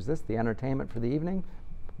 you can choose this, the entertainment for the evening.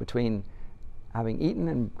 Between having eaten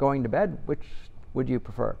and going to bed, which would you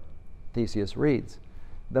prefer? Theseus reads,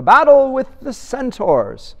 the battle with the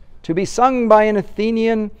centaurs, to be sung by an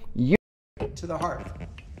Athenian eunuch to the harp.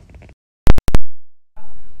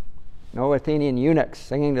 No Athenian eunuchs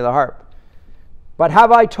singing to the harp. But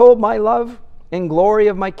have I told my love, in glory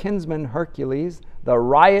of my kinsman Hercules, the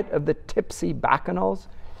riot of the tipsy bacchanals,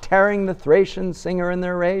 tearing the Thracian singer in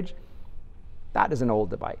their rage? That is an old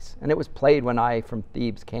device, and it was played when I from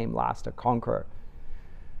Thebes came last a conqueror.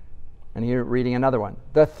 And here reading another one.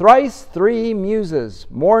 The thrice three muses,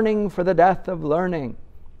 mourning for the death of learning,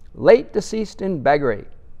 late deceased in beggary.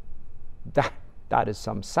 That is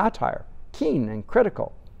some satire, keen and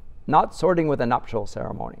critical, not sorting with a nuptial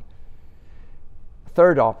ceremony.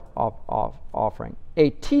 Third offering. A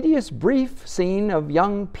tedious brief scene of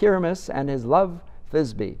young Pyramus and his love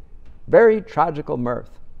Thisbe. Very tragical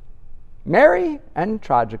mirth. Merry and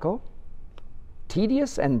tragical,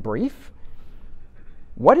 tedious and brief.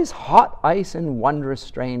 What is hot ice and wondrous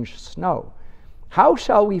strange snow? How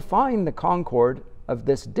shall we find the concord of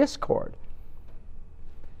this discord?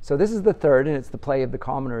 So this is the third, and it's the play of the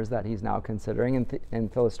commoners that he's now considering.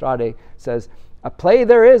 And Philostrate says, a play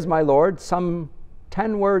there is, my lord, some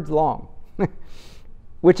 10 words long,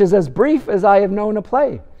 which is as brief as I have known a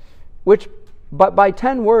play, but by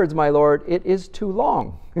 10 words, my lord, it is too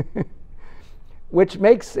long. Which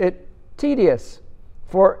makes it tedious.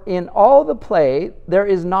 For in all the play, there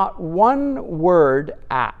is not one word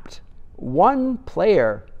apt, one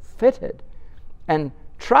player fitted. And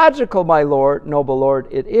tragical, my lord, noble lord,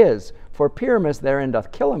 it is, for Pyramus therein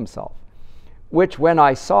doth kill himself, which when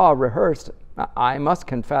I saw rehearsed, I must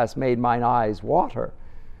confess, made mine eyes water.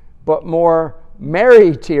 But more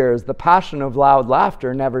merry tears, the passion of loud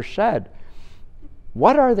laughter, never shed.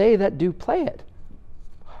 What are they that do play it?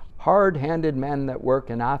 Hard-handed men that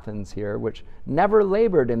work in Athens here, which never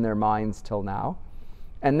labored in their minds till now,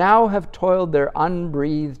 and now have toiled their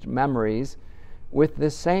unbreathed memories with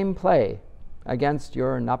this same play against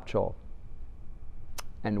your nuptial.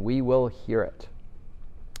 And we will hear it,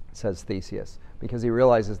 says Theseus, because he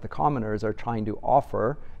realizes the commoners are trying to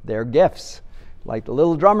offer their gifts, like the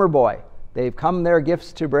little drummer boy. They've come their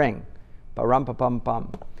gifts to bring.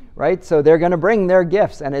 Ba-rum-pa-pum-pum. Right? So they're going to bring their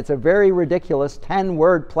gifts, and it's a very ridiculous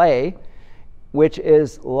 10-word play, which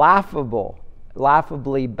is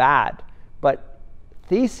laughably bad. But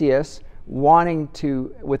Theseus wanting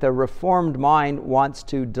to, with a reformed mind, wants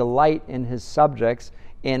to delight in his subjects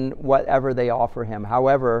in whatever they offer him,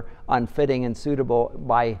 however unfitting and suitable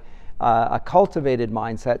by a cultivated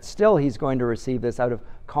mindset, still he's going to receive this out of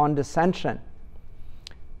condescension.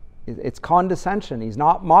 It's condescension. He's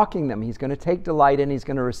not mocking them. He's going to take delight in, he's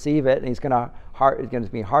going to receive it, and it's going to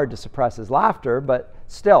be hard to suppress his laughter, but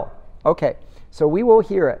still. Okay, so we will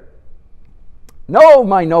hear it. No,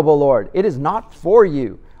 my noble lord, it is not for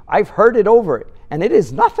you. I've heard it over it, and it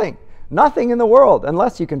is nothing in the world,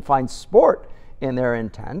 unless you can find sport in their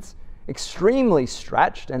intents, extremely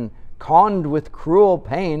stretched and conned with cruel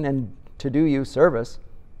pain and to do you service.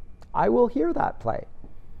 I will hear that play.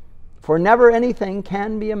 For never anything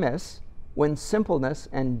can be amiss when simpleness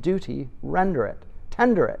and duty render it,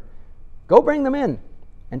 tender it. Go bring them in,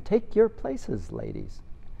 and take your places, ladies.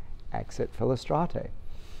 Exit Philostrate.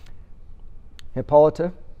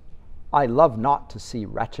 Hippolyta, I love not to see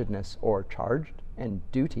wretchedness o'ercharged, and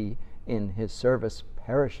duty in his service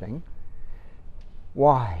perishing.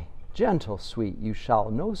 Why, gentle sweet, you shall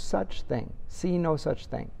no such thing, see no such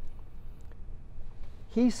thing.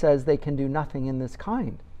 He says they can do nothing in this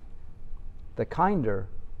kind. The kinder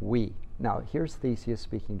we. Now, here's Theseus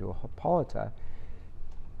speaking to Hippolyta.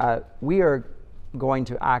 We are going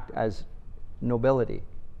to act as nobility.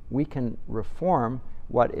 We can reform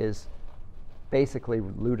what is basically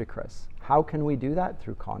ludicrous. How can we do that?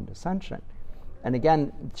 Through condescension. And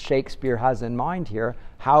again, Shakespeare has in mind here,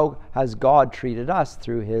 how has God treated us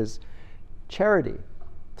through his charity,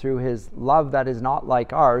 through his love that is not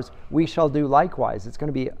like ours? We shall do likewise. It's going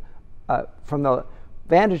to be, from the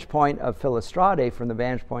vantage point of Philostrate, from the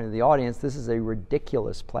vantage point of the audience, this is a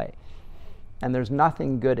ridiculous play. And there's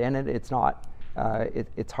nothing good in it. It's not,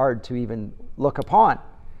 it's hard to even look upon.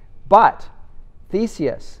 But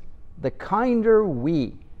Theseus, the kinder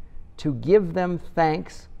we, to give them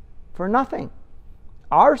thanks for nothing.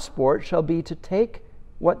 Our sport shall be to take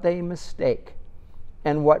what they mistake,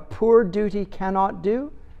 and what poor duty cannot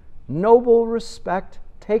do, noble respect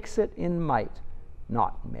takes it in might,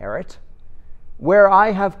 not merit. Where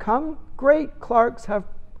I have come, great clerks have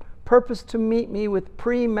purposed to meet me with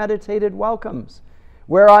premeditated welcomes.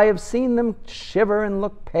 Where I have seen them shiver and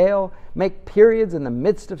look pale, make periods in the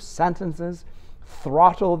midst of sentences,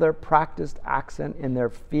 throttle their practiced accent in their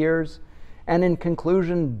fears, and in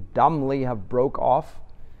conclusion dumbly have broke off,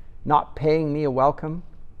 not paying me a welcome.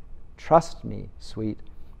 Trust me, sweet,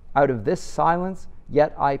 out of this silence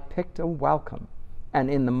yet I picked a welcome, and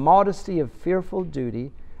in the modesty of fearful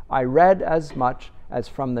duty I read as much as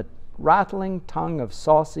from the rattling tongue of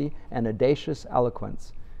saucy and audacious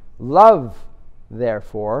eloquence. Love,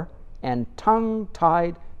 therefore, and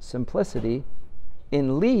tongue-tied simplicity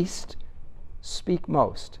in least speak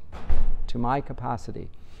most to my capacity.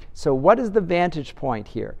 So what is the vantage point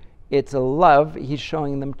here? It's a love. He's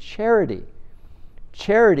showing them charity.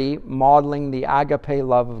 Charity modeling the agape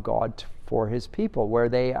love of God for his people, where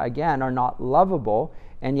they, again, are not lovable,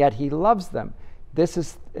 and yet he loves them. This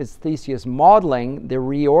is Theseus modeling the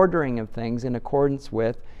reordering of things in accordance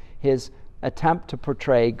with his attempt to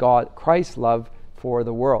portray Christ's love for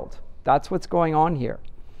the world. That's what's going on here.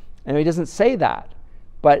 And he doesn't say that,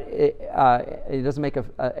 but he doesn't make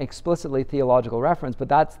an explicitly theological reference, but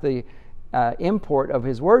that's the import of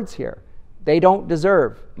his words here. They don't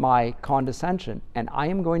deserve my condescension, and I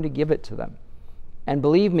am going to give it to them. And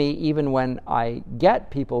believe me, even when I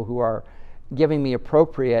get people who are giving me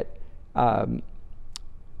appropriate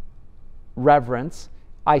reverence,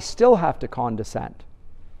 I still have to condescend.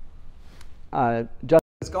 Just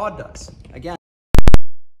as God does. Again,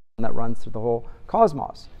 that runs through the whole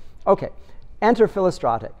cosmos. Okay, enter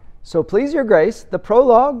Philostrate. So please your grace, the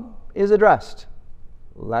prologue is addressed.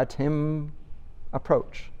 Let him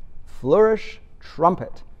approach. Flourish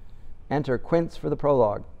trumpet. Enter quince for the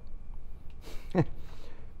prologue.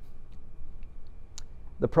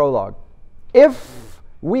 The prologue. If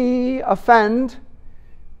we offend,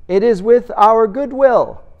 it is with our good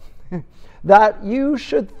will, that you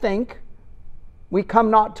should think we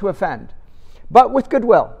come not to offend, but with good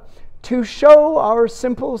will, to show our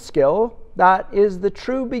simple skill, that is the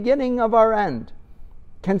true beginning of our end.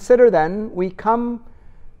 Consider then, we come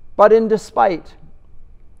but in despite.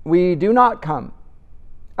 We do not come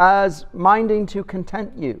as minding to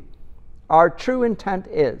content you. Our true intent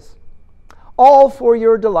is, all for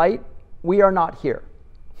your delight, we are not here.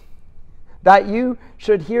 That you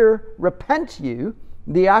should here repent you,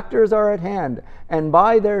 the actors are at hand, and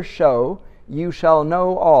by their show you shall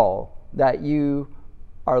know all that you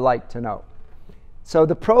are like to know. So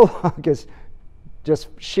the prologue is just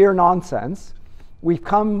sheer nonsense. We've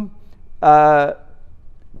come,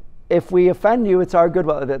 if we offend you, it's our good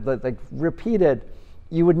will. Like repeated,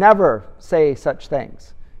 you would never say such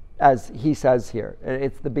things as he says here.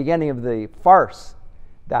 It's the beginning of the farce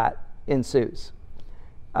that ensues.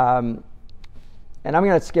 And I'm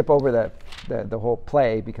going to skip over the whole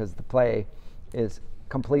play because the play is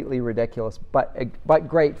completely ridiculous, but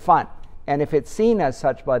great fun. And if it's seen as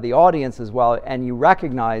such by the audience as well, and you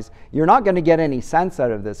recognize, you're not going to get any sense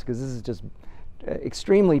out of this because this is just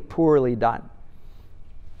extremely poorly done.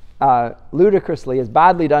 Ludicrously, as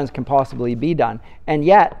badly done as can possibly be done. And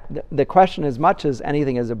yet, the question, as much as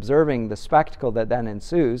anything is observing the spectacle that then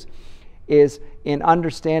ensues, is in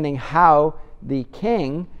understanding how the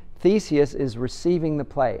king, Theseus, is receiving the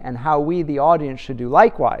play and how we, the audience, should do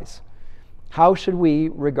likewise. How should we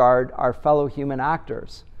regard our fellow human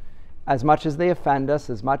actors? As much as they offend us,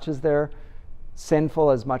 as much as they're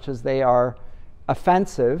sinful, as much as they are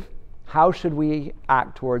offensive, how should we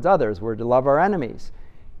act towards others? We're to love our enemies.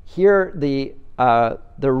 Here, the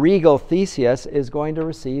regal Theseus is going to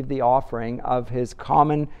receive the offering of his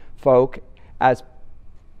common folk, as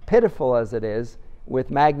pitiful as it is, with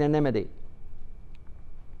magnanimity.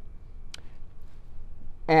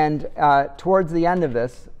 And towards the end of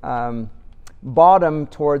this, bottom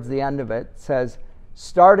towards the end of it says,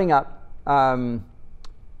 starting up,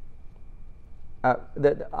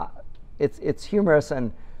 it's humorous,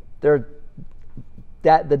 and they're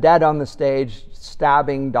the dead on the stage,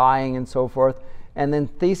 stabbing, dying, and so forth. And then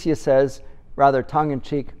Theseus says, rather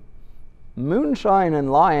tongue-in-cheek, moonshine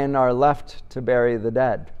and lion are left to bury the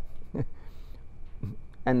dead.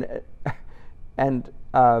 and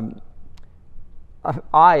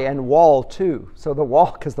I and wall too. So the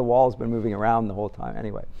wall, because the wall's been moving around the whole time.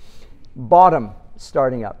 Anyway, bottom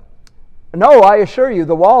starting up. No, I assure you,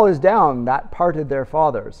 the wall is down that parted their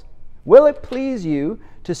fathers. Will it please you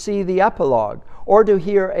to see the epilogue, or to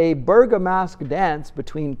hear a burgomask dance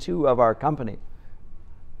between two of our company?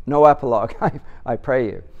 No epilogue, I pray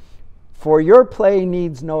you. For your play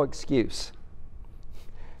needs no excuse.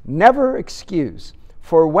 Never excuse,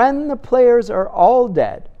 for when the players are all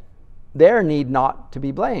dead, there need not to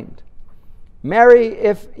be blamed. Marry,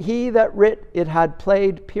 if he that writ it had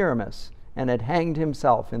played Pyramus, and had hanged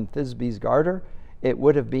himself in Thisbe's garter, it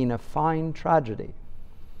would have been a fine tragedy.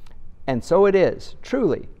 And so it is,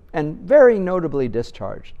 truly, and very notably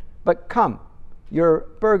discharged. But come, your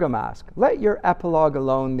burgomask, let your epilogue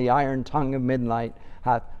alone. The iron tongue of midnight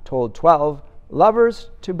hath told 12 lovers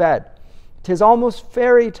to bed. 'Tis almost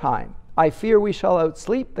fairy time. I fear we shall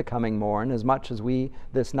outsleep the coming morn, as much as we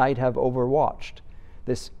this night have overwatched.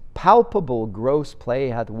 This palpable gross play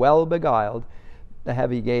hath well beguiled the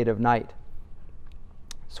heavy gate of night.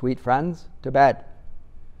 Sweet friends, to bed.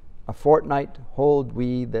 A fortnight hold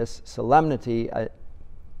we this solemnity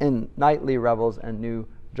in nightly revels and new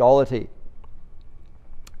jollity.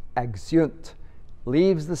 Exeunt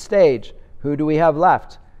leaves the stage. Who do we have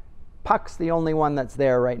left? Puck's the only one that's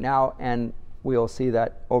there right now, and we'll see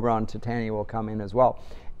that Oberon Titania will come in as well.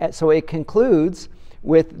 So it concludes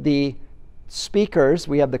with the speakers.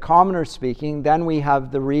 We have the commoners speaking, then we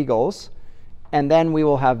have the regals, and then we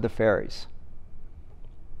will have the fairies.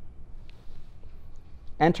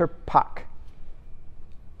 Enter Puck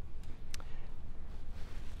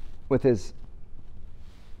with his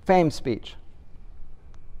famed speech.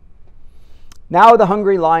 Now the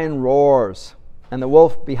hungry lion roars, and the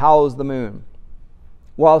wolf behowls the moon,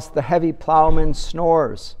 whilst the heavy ploughman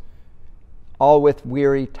snores, all with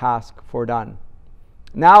weary task fordone.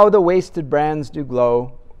 Now the wasted brands do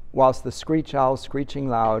glow, whilst the screech owl screeching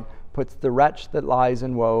loud puts the wretch that lies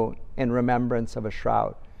in woe in remembrance of a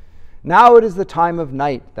shroud. Now it is the time of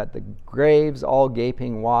night, that the graves all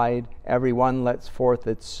gaping wide, every one lets forth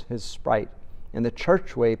his sprite, in the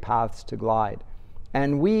churchway paths to glide.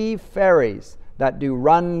 And we fairies that do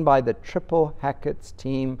run by the triple Hecate's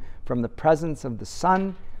team from the presence of the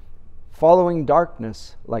sun, following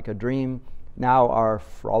darkness like a dream, now are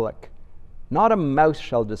frolic. Not a mouse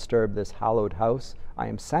shall disturb this hallowed house. I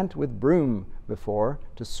am sent with broom before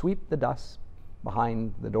to sweep the dust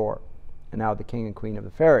behind the door. And now the king and queen of the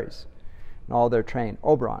fairies, and all their train,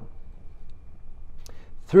 Oberon.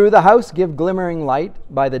 Through the house give glimmering light,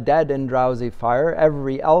 by the dead and drowsy fire,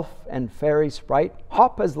 every elf and fairy sprite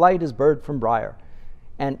hop as light as bird from briar.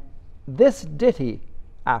 And this ditty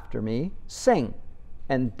after me sing,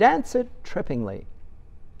 and dance it trippingly.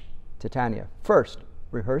 Titania, first,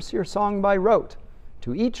 rehearse your song by rote,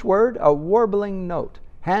 to each word a warbling note.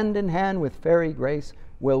 Hand in hand with fairy grace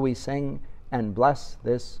will we sing and bless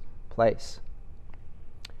this place.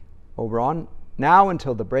 Oberon, now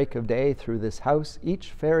until the break of day through this house each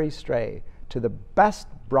fairy stray, to the best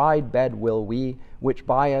bride bed will we, which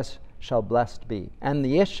by us shall blessed be, and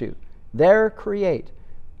the issue there create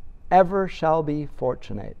ever shall be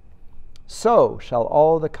fortunate. So shall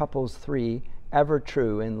all the couples three ever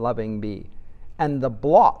true in loving be, and the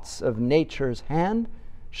blots of nature's hand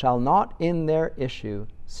shall not in their issue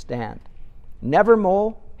stand. Never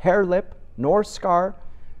mole, hair lip, nor scar,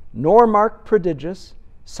 nor mark prodigious,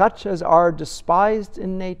 such as are despised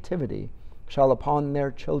in nativity, shall upon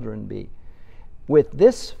their children be. With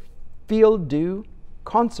this field do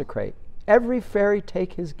consecrate, every fairy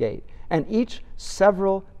take his gate, and each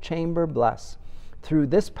several chamber bless, through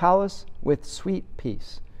this palace with sweet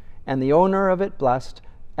peace, and the owner of it blessed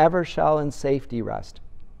ever shall in safety rest.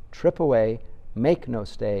 Trip away, make no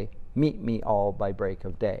stay, meet me all by break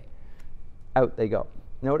of day. Out they go.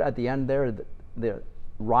 Note at the end there, the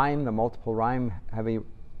rhyme, the multiple rhyme, heavy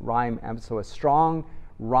rhyme, so a strong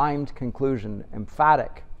rhymed conclusion,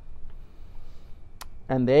 emphatic.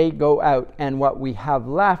 And they go out, and what we have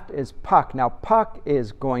left is Puck. Now Puck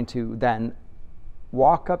is going to then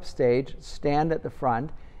walk up stage, stand at the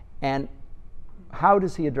front, and how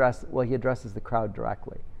does he address? Well, he addresses the crowd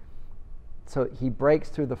directly. So he breaks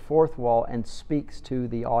through the fourth wall and speaks to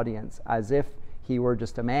the audience as if he were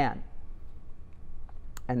just a man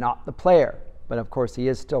and not the player. But of course he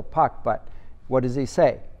is still Puck. But what does he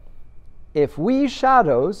say? If we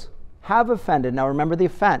shadows have offended, now remember the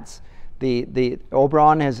offense. The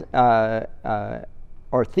Oberon has,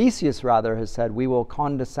 or Theseus rather, has said, we will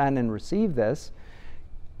condescend and receive this.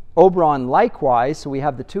 Oberon likewise, so we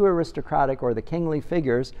have the two aristocratic or the kingly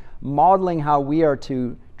figures modeling how we are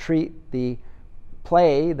to treat the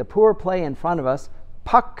play, the poor play in front of us.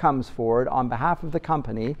 Puck comes forward on behalf of the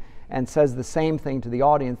company and says the same thing to the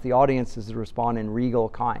audience. The audience is to respond in regal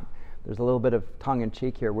kind. There's a little bit of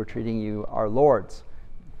tongue-in-cheek here. We're treating you our lords,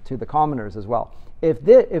 to the commoners as well.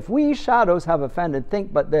 If we shadows have offended,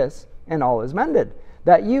 think but this, and all is mended,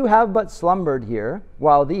 that you have but slumbered here,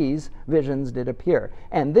 while these visions did appear.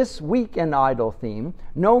 And this weak and idle theme,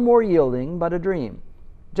 no more yielding but a dream.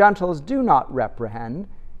 Gentles, do not reprehend.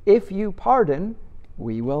 If you pardon,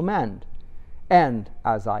 we will mend. And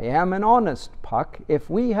as I am an honest Puck, if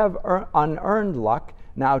we have unearned luck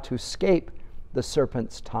now to scape the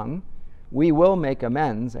serpent's tongue, we will make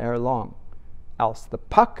amends ere long. Else the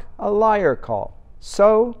Puck a liar call.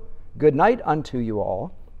 So, good night unto you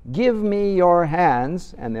all. Give me your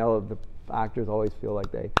hands. And the actors always feel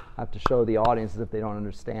like they have to show the audience as if they don't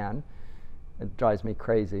understand. It drives me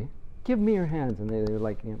crazy. Give me your hands. And they're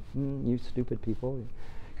like, you stupid people.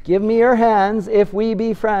 Give me your hands if we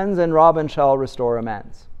be friends, and Robin shall restore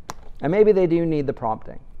amends. And maybe they do need the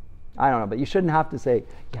prompting. I don't know, but you shouldn't have to say,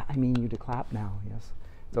 yeah, I mean you to clap now, yes.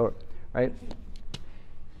 So, right?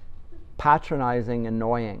 Patronizing,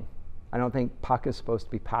 annoying. I don't think Puck is supposed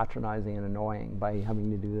to be patronizing and annoying by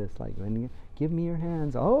having to do this, like, give me your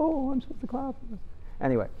hands. Oh, I'm supposed to clap.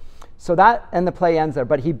 Anyway, so that, and the play ends there.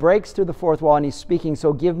 But he breaks through the fourth wall and he's speaking,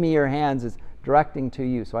 so give me your hands is directing to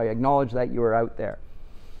you. So I acknowledge that you are out there.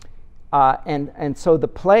 And so the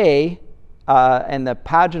play and the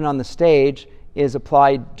pageant on the stage is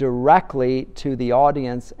applied directly to the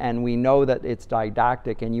audience, and we know that it's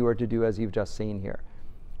didactic, and you are to do as you've just seen here.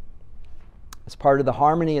 It's part of the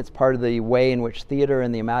harmony, it's part of the way in which theater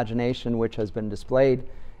and the imagination which has been displayed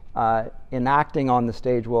enacting on the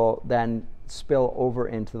stage will then spill over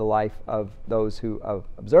into the life of those who have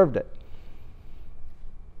observed it.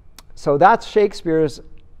 So that's Shakespeare's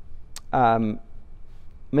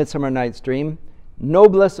Midsummer Night's Dream.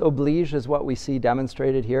 Noblesse oblige is what we see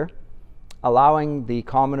demonstrated here, allowing the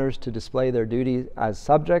commoners to display their duty as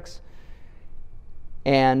subjects.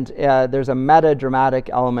 And there's a meta-dramatic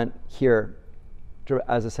element here,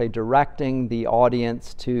 as I say, directing the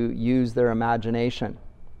audience to use their imagination.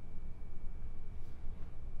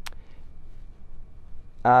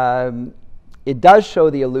 It does show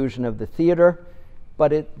the illusion of the theater,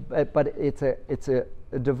 but it's a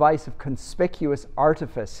device of conspicuous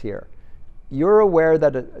artifice here. You're aware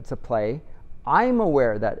that it's a play. I'm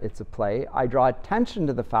aware that it's a play. I draw attention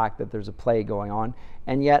to the fact that there's a play going on,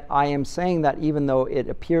 and yet I am saying that even though it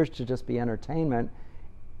appears to just be entertainment,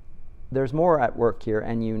 there's more at work here,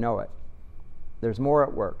 and you know it. There's more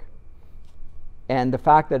at work. And the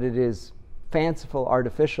fact that it is fanciful,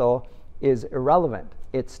 artificial, is irrelevant.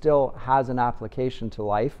 It still has an application to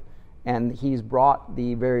life, and he's brought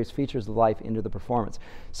the various features of life into the performance.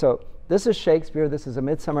 So this is Shakespeare. This is A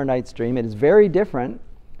Midsummer Night's Dream. It is very different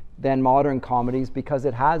than modern comedies because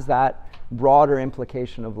it has that broader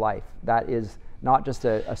implication of life. That is not just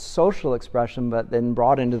a social expression, but then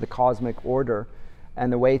brought into the cosmic order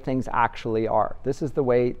and the way things actually are. This is the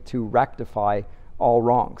way to rectify all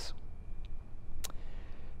wrongs.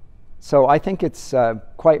 So I think it's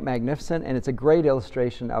quite magnificent, and it's a great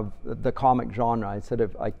illustration of the comic genre.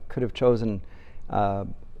 I could have chosen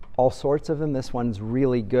all sorts of them. This one's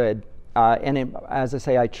really good. As I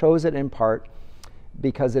say, I chose it in part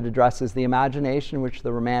because it addresses the imagination which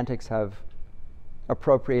the Romantics have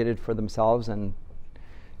appropriated for themselves and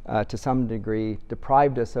to some degree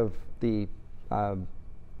deprived us of the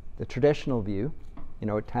traditional view.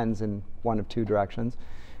 It tends in one of two directions.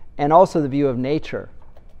 And also the view of nature.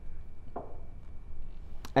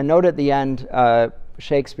 And note at the end,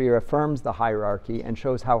 Shakespeare affirms the hierarchy and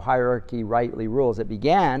shows how hierarchy rightly rules. It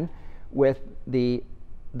began with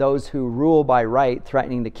those who rule by right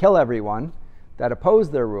threatening to kill everyone that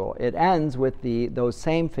oppose their rule. It ends with those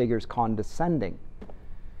same figures condescending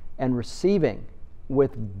and receiving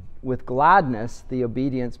with gladness the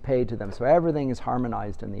obedience paid to them. So everything is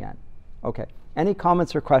harmonized in the end. Okay. Any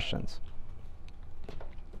comments or questions?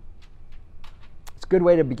 It's a good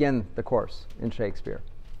way to begin the course in Shakespeare.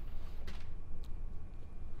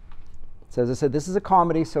 So as I said, this is a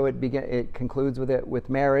comedy, so it concludes with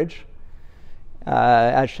marriage,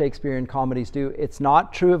 as Shakespearean comedies do. It's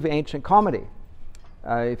not true of ancient comedy.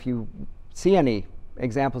 If you see any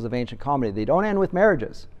examples of ancient comedy, they don't end with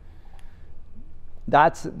marriages.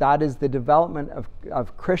 That is the development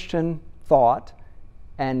of Christian thought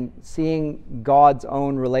and seeing God's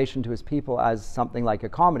own relation to his people as something like a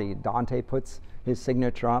comedy. Dante puts his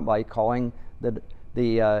signature on it by calling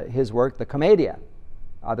his work the Commedia.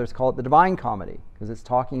 Others call it the Divine Comedy, because it's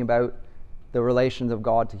talking about the relations of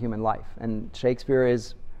God to human life. And Shakespeare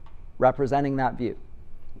is representing that view.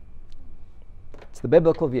 It's the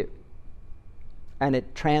biblical view. And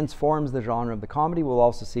it transforms the genre of the comedy. We'll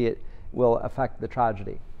also see it will affect the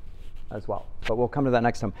tragedy as well. But we'll come to that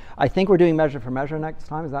next time. I think we're doing Measure for Measure next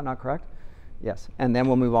time. Is that not correct? Yes. And then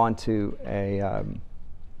we'll move on to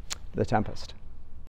The Tempest.